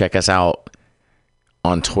can check us out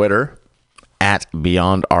on Twitter at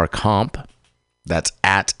BeyondOurComp. That's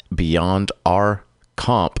at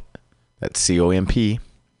BeyondOurComp. That's COMP.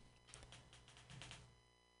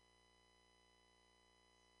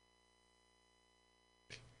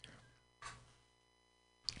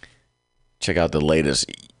 Check out the latest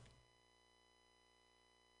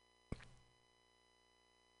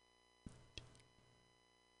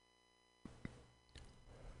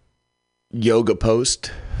yoga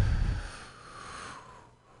post.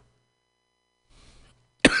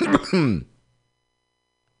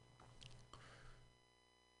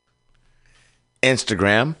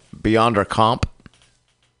 Instagram, Beyond Our Comp.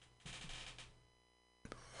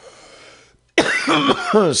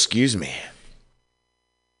 Excuse me.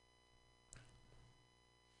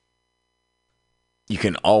 You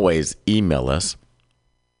can always email us,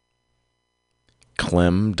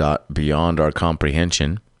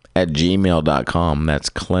 clem.beyondourcomprehension@gmail.com. That's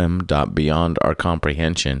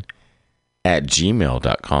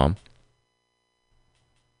clem.beyondourcomprehension@gmail.com.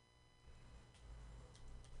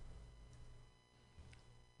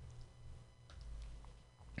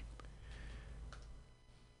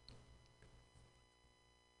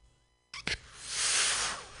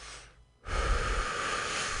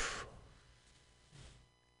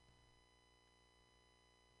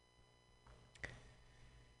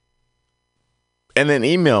 And then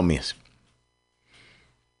email me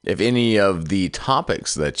if any of the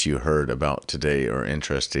topics that you heard about today are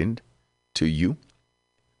interesting to you.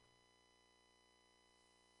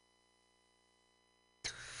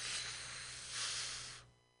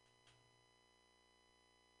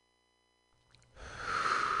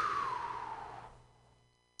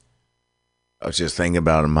 I was just thinking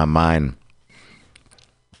about it in my mind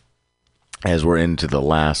as we're into the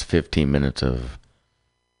last 15 minutes of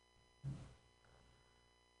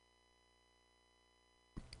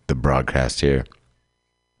the broadcast here.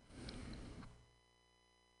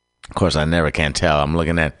 Of course, I never can tell. I'm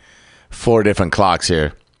looking at 4 different clocks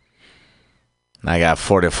here. I got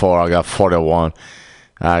 44. I got 41.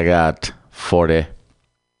 I got 40.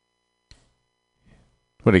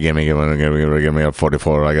 What did it give me? Give me a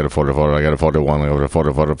 44. I got a 44. I got a 41. I got a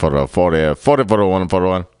 44, 40, 41,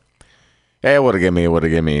 41. Hey, what did it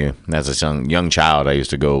give me? As a young child, I used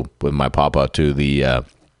to go with my papa to the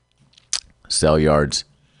sale yards.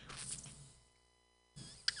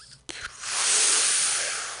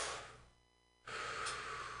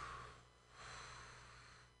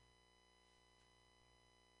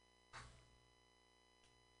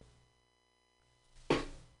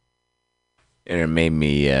 And it made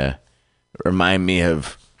me remind me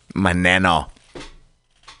of my nana.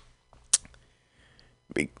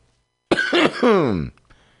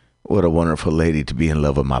 What a wonderful lady to be in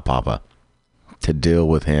love with my papa. To deal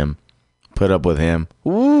with him. Put up with him.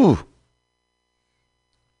 Woo!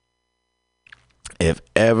 If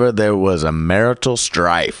ever there was a marital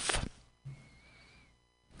strife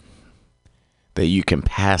that you can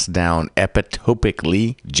pass down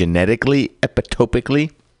epitopically, genetically,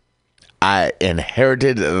 epitopically, I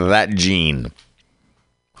inherited that gene.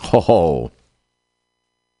 Oh.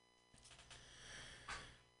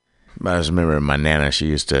 But I just remember my nana, she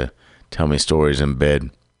used to tell me stories in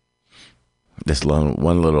bed. This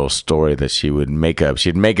one little story that she would make up.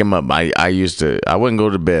 She'd make them up. I wouldn't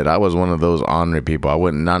go to bed. I was one of those ornery people. I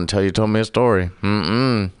wouldn't, not until you told me a story.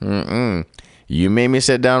 You made me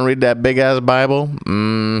sit down and read that big-ass Bible?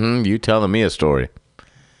 You telling me a story.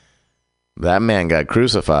 That man got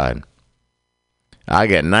crucified. I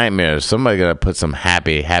get nightmares. Somebody got to put some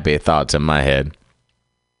happy thoughts in my head.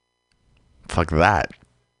 Fuck that.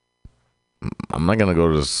 I'm not going to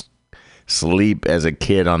go to sleep as a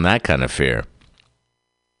kid on that kind of fear.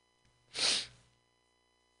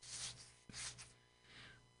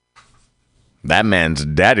 That man's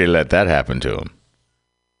daddy let that happen to him.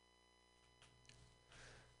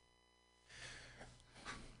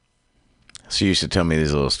 She used to tell me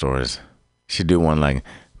these little stories. She'd do one like,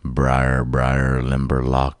 Briar,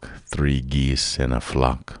 Limberlock, 3 geese in a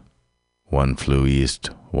flock. One flew east,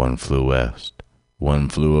 one flew west. One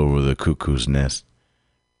flew over the cuckoo's nest.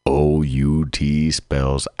 O-U-T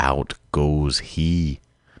spells out goes he.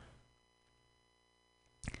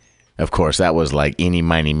 Of course, that was like eeny,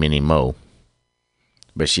 miny, miny, mo.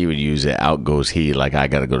 But she would use it, out goes he, like I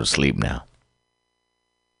gotta go to sleep now.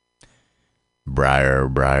 Briar,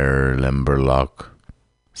 Limberlock.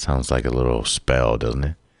 Sounds like a little spell, doesn't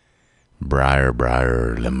it?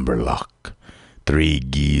 Briar, Limberlock. 3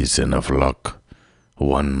 geese in a flock.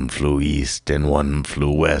 One flew east, and one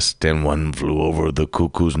flew west, and one flew over the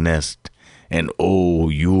cuckoo's nest. And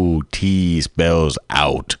O-U-T spells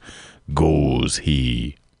out goes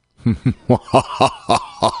he.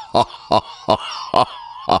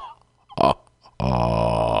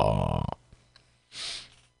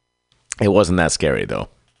 It wasn't that scary, though.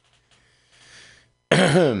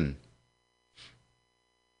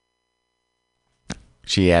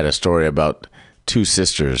 She had a story about 2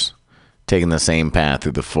 sisters taking the same path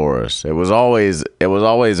through the forest. It was always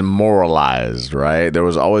moralized, right? There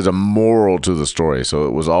was always a moral to the story. So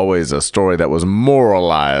it was always a story that was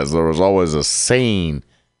moralized. There was always a saying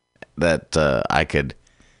that I could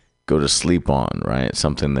go to sleep on, right?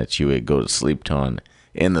 Something that you would go to sleep on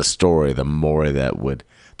in the story, the moral that would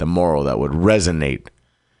resonate.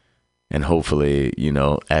 And hopefully,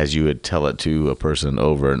 as you would tell it to a person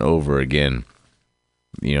over and over again,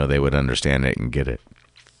 they would understand it and get it.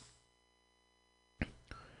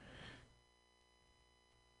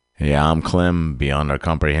 Yeah, I'm Clem, Beyond Our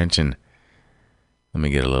Comprehension. Let me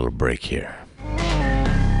get a little break here.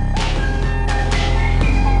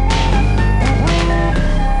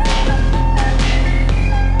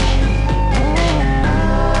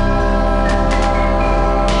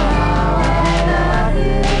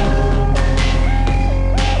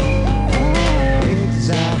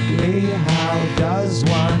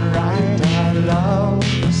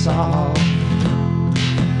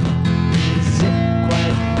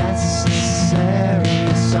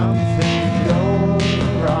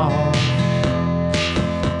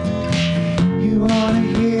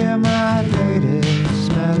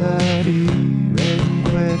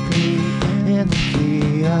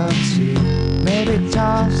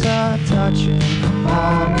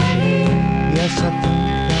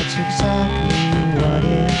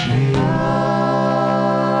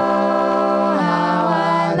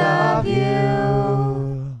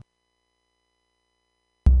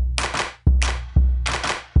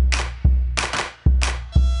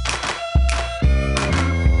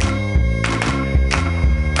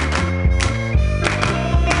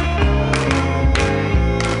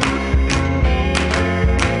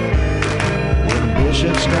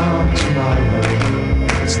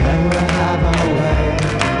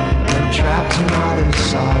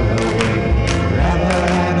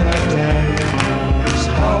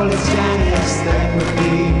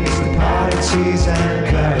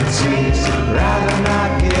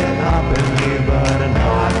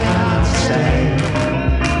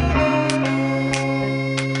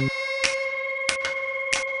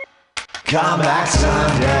 Come back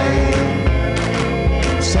Sunday.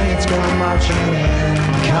 Saints go marching in.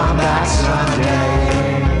 Come back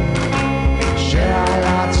Sunday. Share our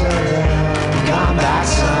lots of them. Come back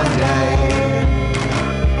Sunday.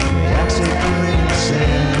 Executing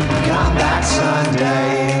sin. Come back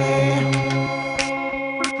Sunday.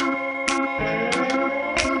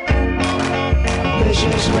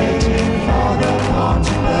 Bishops waiting for the pawn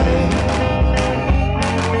to play.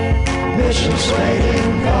 Bishops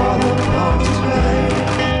waiting for the pawn to play.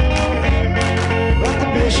 But the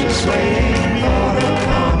bishop's waiting for the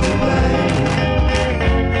pawn to play.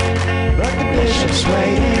 But the bishop's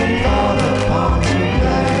waiting for the pawn to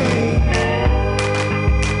play.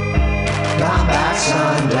 Come back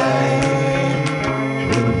Sunday.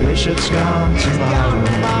 When the bishop's gone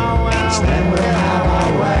tomorrow, it's then we'll have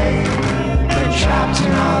our way. We're trapped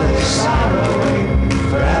in all this sorrow, waiting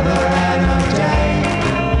forever and a day.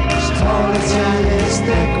 Holy ten is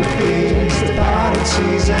thick with beads,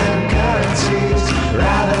 departures and currencies.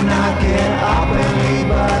 Rather not get up and leave,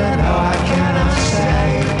 but I know I cannot stay.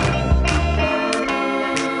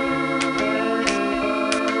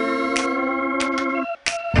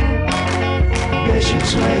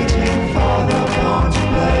 Bishop's waiting for the pawn to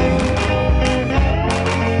play.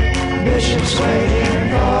 Bishop's waiting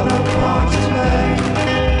for the pawn to play.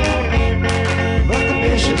 But the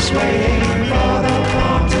bishop's waiting for the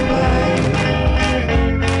pawn to play.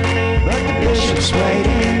 But the bishop's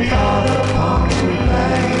waiting for the pawn to play.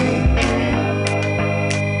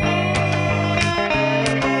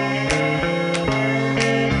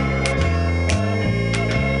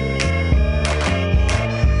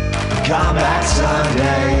 Come back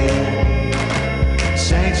Sunday.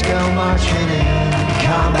 Saints go marching in.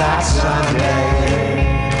 Come back Sunday.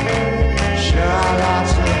 Sure are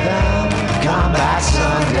lots of them. Come back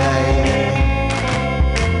Sunday.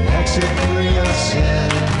 Exit free of sin.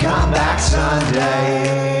 Come back Sunday.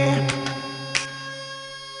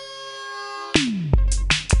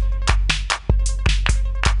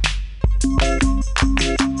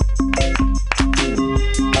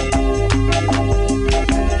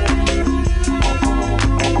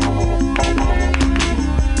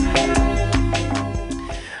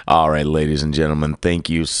 All right, ladies and gentlemen, thank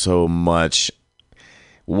you so much.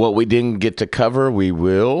 What we didn't get to cover, we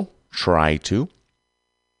will try to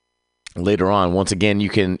later on. Once again, you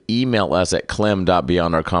can email us at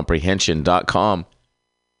clem.beyondourcomprehension.com.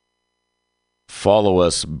 Follow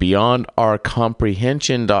us,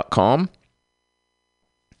 BeyondOurComprehension.com.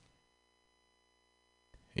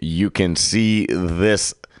 You can see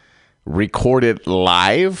this recorded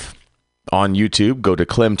live on YouTube. Go to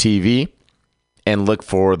Clem TV and look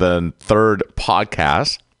for the third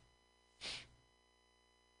podcast.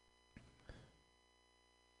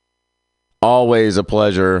 Always a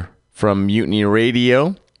pleasure from Mutiny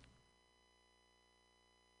Radio.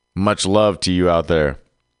 Much love to you out there.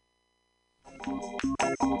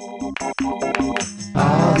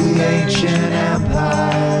 All the ancient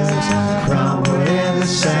empires crumble in the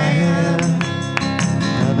sand.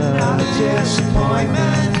 Another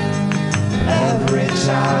disappointment every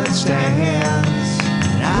time it stands.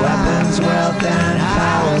 Weapons, wealth, and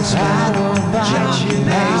powers judging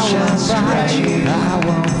nations crave. I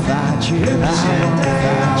won't fight you.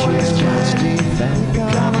 I always just defend.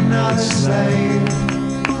 Become another slave.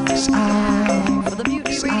 For the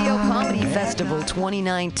Mutiny Radio Comedy Festival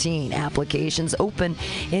 2019, applications open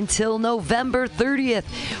until November 30th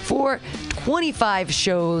for 25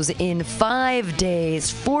 shows in 5 days,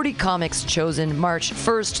 40 comics chosen March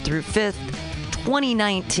 1st through 5th,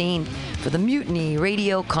 2019 for the Mutiny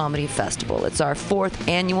Radio Comedy Festival. It's our 4th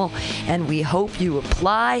annual, and we hope you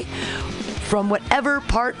apply from whatever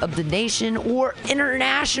part of the nation or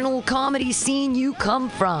international comedy scene you come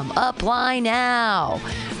from. Apply now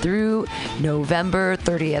through November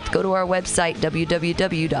 30th. Go to our website,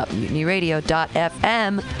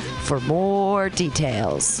 www.mutinyradio.fm, for more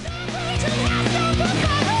details.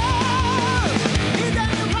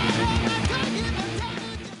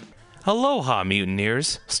 Aloha,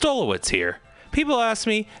 mutineers. Stolowitz here. People ask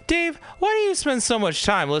me, Dave, why do you spend so much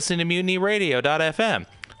time listening to MutinyRadio.fm?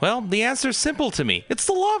 Well, the answer's simple to me. It's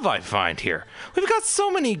the love I find here. We've got so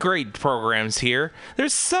many great programs here.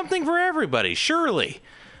 There's something for everybody, surely.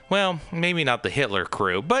 Well, maybe not the Hitler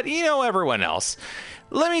crew, but you know everyone else.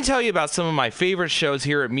 Let me tell you about some of my favorite shows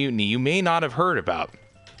here at Mutiny you may not have heard about.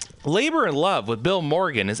 Labor and Love with Bill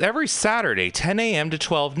Morgan is every Saturday, 10 a.m. to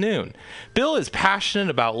 12 noon. Bill is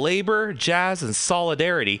passionate about labor, jazz, and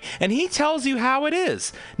solidarity, and he tells you how it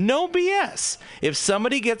is. No BS. If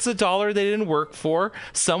somebody gets $1 they didn't work for,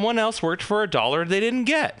 someone else worked for $1 they didn't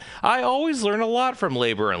get. I always learn a lot from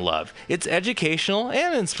Labor and Love. It's educational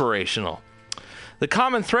and inspirational. The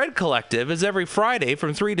Common Thread Collective is every Friday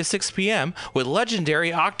from 3 to 6 p.m. with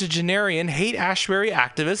legendary octogenarian Haight-Ashbury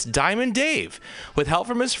activist Diamond Dave. With help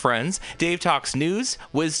from his friends, Dave talks news,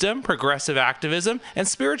 wisdom, progressive activism, and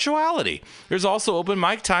spirituality. There's also open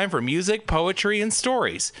mic time for music, poetry, and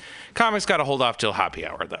stories. Comics gotta hold off till happy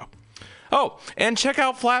hour, though. Oh, and check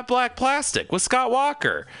out Flat Black Plastic with Scott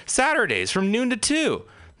Walker, Saturdays from noon to 2.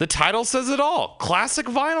 The title says it all. Classic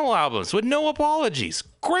vinyl albums with no apologies.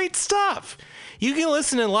 Great stuff. You can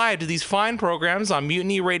listen in live to these fine programs on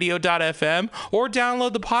mutinyradio.fm or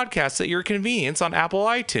download the podcast at your convenience on Apple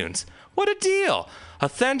iTunes. What a deal!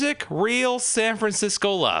 Authentic, real San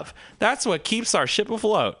Francisco love. That's what keeps our ship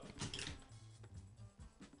afloat.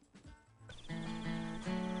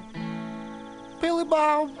 Billy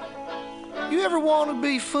Bob, you ever want to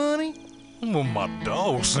be funny? Well, my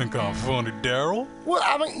dogs think I'm funny, Daryl. Well,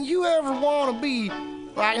 I mean, you ever want to be,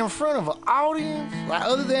 like, in front of an audience? Like,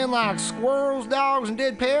 other than, like, squirrels, dogs, and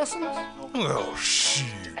dead persons? Oh, shit.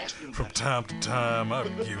 From time to time,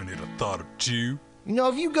 I've given it a thought or two. You know,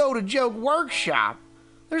 if you go to Joke Workshop,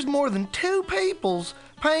 there's more than 2 peoples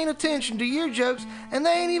paying attention to your jokes, and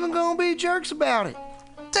they ain't even gonna be jerks about it.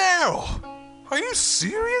 Daryl, are you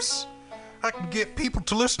serious? I can get people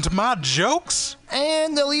to listen to my jokes?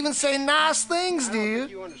 And they'll even say nice things to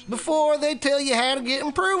you before they tell you how to get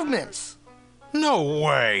improvements. No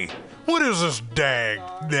way. What is this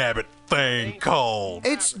dag-nabbit thing called?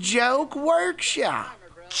 It's Joke Workshop.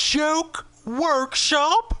 Joke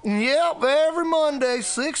Workshop? Yep, every Monday,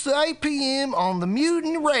 6 to 8 p.m. on the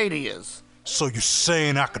Mutiny Radios. So you're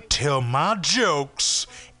saying I could tell my jokes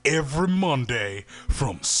every Monday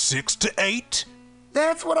from 6 to 8?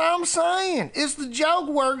 That's what I'm saying. It's the Joke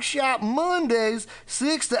Workshop Mondays,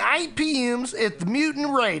 6 to 8 p.m. at the Mutiny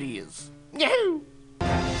Radios. Yahoo!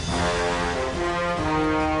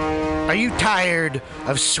 Are you tired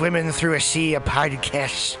of swimming through a sea of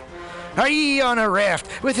podcasts? Are ye on a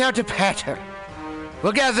raft without a paddle?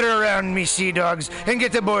 Well, gather around me, sea dogs, and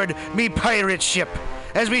get aboard me pirate ship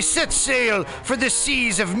as we set sail for the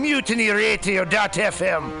seas of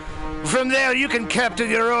MutinyRadio.fm. From there, you can captain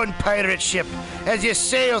your own pirate ship as you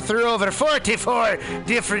sail through over 44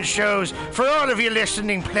 different shows for all of your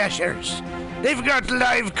listening pleasures. They've got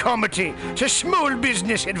live comedy to small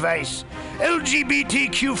business advice,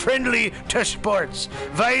 LGBTQ friendly to sports,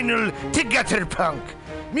 vinyl to gutter punk.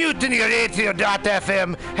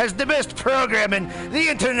 MutinyRadio.fm has the best programming the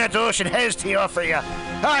internet ocean has to offer you.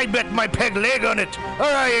 I bet my peg leg on it, or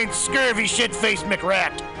I ain't scurvy shit-faced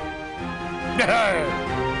McRat.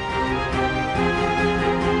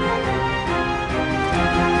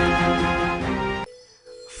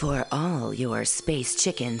 For all your space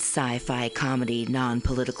chicken sci-fi comedy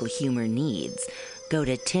non-political humor needs, go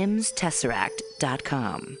to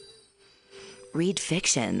timstesseract.com. Read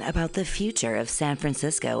fiction about the future of San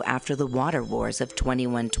Francisco after the water wars of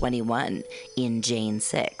 2121 in Jane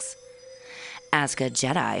 6. Ask a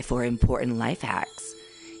Jedi for important life hacks.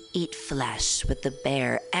 Eat flesh with the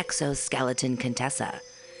bare exoskeleton Contessa.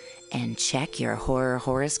 And check your horror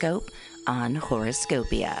horoscope on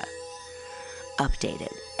Horoscopia.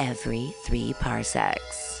 Updated every 3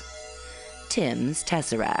 parsecs.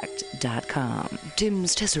 TimsTesseract.com.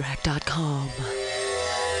 TimsTesseract.com.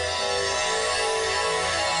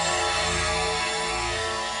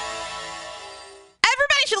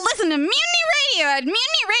 Everybody should listen to Mutiny Radio at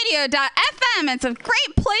MutinyRadio.fm. It's a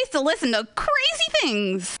great place to listen to crazy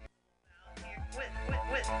things.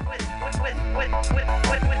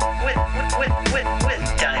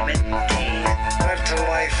 Diamond King. Let the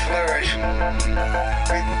life flourish. We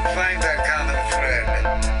find that common thread.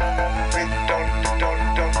 We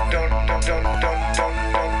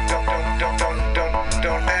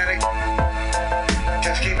don't panic.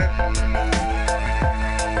 Just keep it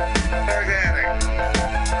organic.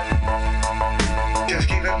 Just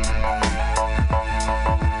keep it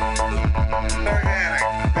organic.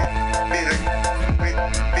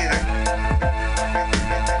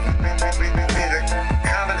 Be the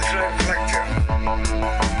common thread collective.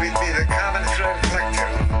 We'd be the common thread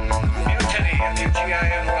collective. Mutiny,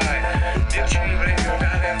 M-U-T-I-N-Y.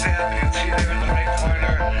 MutinyRadio.fm. You'll see there in the right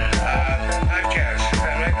corner. Podcast. Is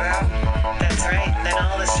that right, Val? That's right. Then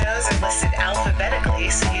all the shows are listed alphabetically,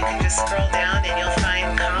 so you can just scroll down and you'll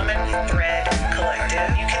find Common Thread Collective.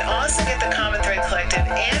 You can also get the Common Thread Collective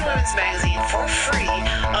and Women's Magazine for free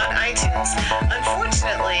on iTunes.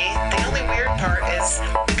 Unfortunately, the only weird part is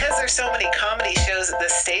because there's so many comedy shows at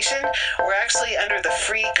this station, we're actually under the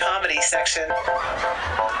free comedy section.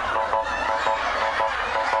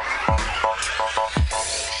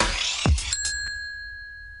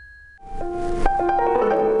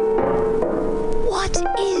 What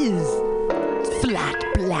is flat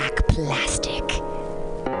black plastic?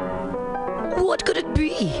 What could it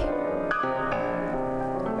be?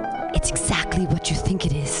 It's exactly what you think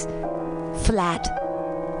it is. Flat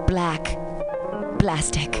black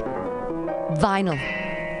plastic. Vinyl.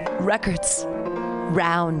 Records.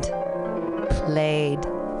 Round. Played.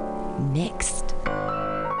 Mixed.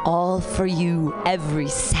 All for you every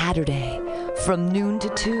Saturday from noon to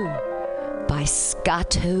 2 by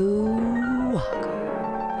Scotto Walker.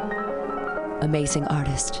 Amazing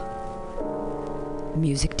artist.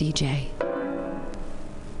 Music DJ.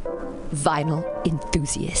 Vinyl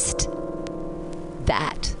enthusiast.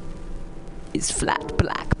 That is flat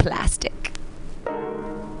black plastic.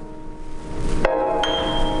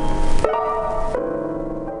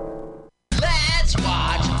 Let's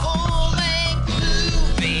watch a full-length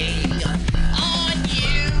movie on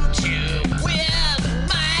YouTube with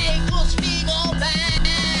Michael Spiegelman.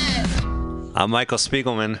 I'm Michael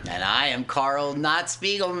Spiegelman. And I am Carl Not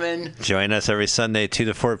Spiegelman. Join us every Sunday, 2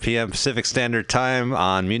 to 4 p.m. Pacific Standard Time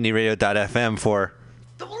on MutinyRadio.fm for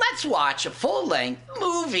Let's watch a full-length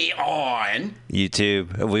movie on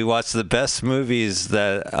YouTube. We watch the best movies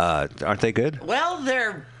that aren't they good? Well,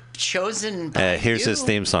 they're chosen by Here's you. his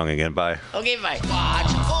theme song again. Bye. Okay, bye.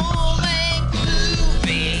 Watch a full-length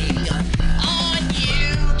movie on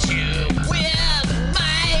YouTube with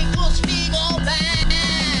Michael Spiegelman.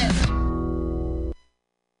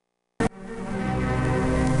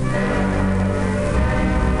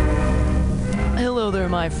 Hello there,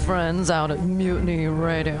 my friends out at Mutiny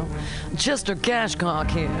Radio. Chester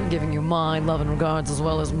Cashcock here, giving you my love and regards as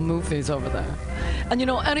well as Moofy's over there. And you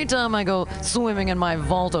know, anytime I go swimming in my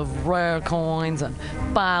vault of rare coins and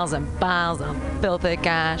piles of filthy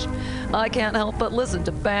cash, I can't help but listen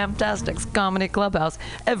to Bamtastic's Comedy Clubhouse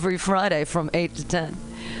every Friday from 8 to 10.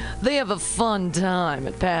 They have a fun time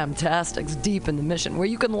at Bamtastic's Deep in the Mission, where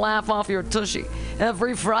you can laugh off your tushy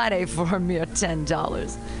every Friday for a mere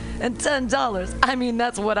 $10. And $10, I mean,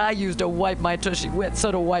 that's what I use to wipe my tushy with,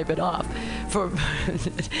 so to wipe it off for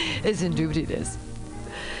is indubitious.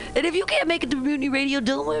 And if you can't make it to Mutiny Radio,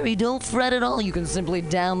 don't worry, don't fret at all. You can simply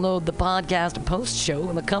download the podcast and post-show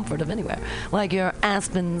in the comfort of anywhere, like your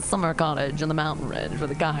Aspen summer cottage on the mountain ridge with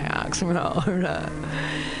the kayaks.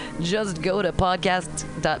 Just go to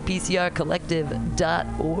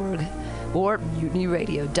podcast.pcrcollective.org or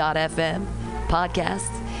mutinyradio.fm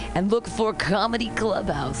podcasts and look for Comedy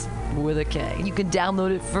Clubhouse with a K. You can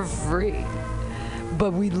download it for free.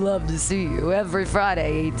 But we'd love to see you every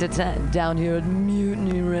Friday, 8 to 10, down here at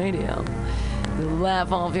Mutiny Radio.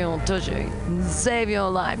 Laugh off your tushy and save your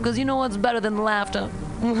life, because you know what's better than laughter?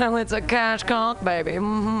 Well, it's a cash conch, baby.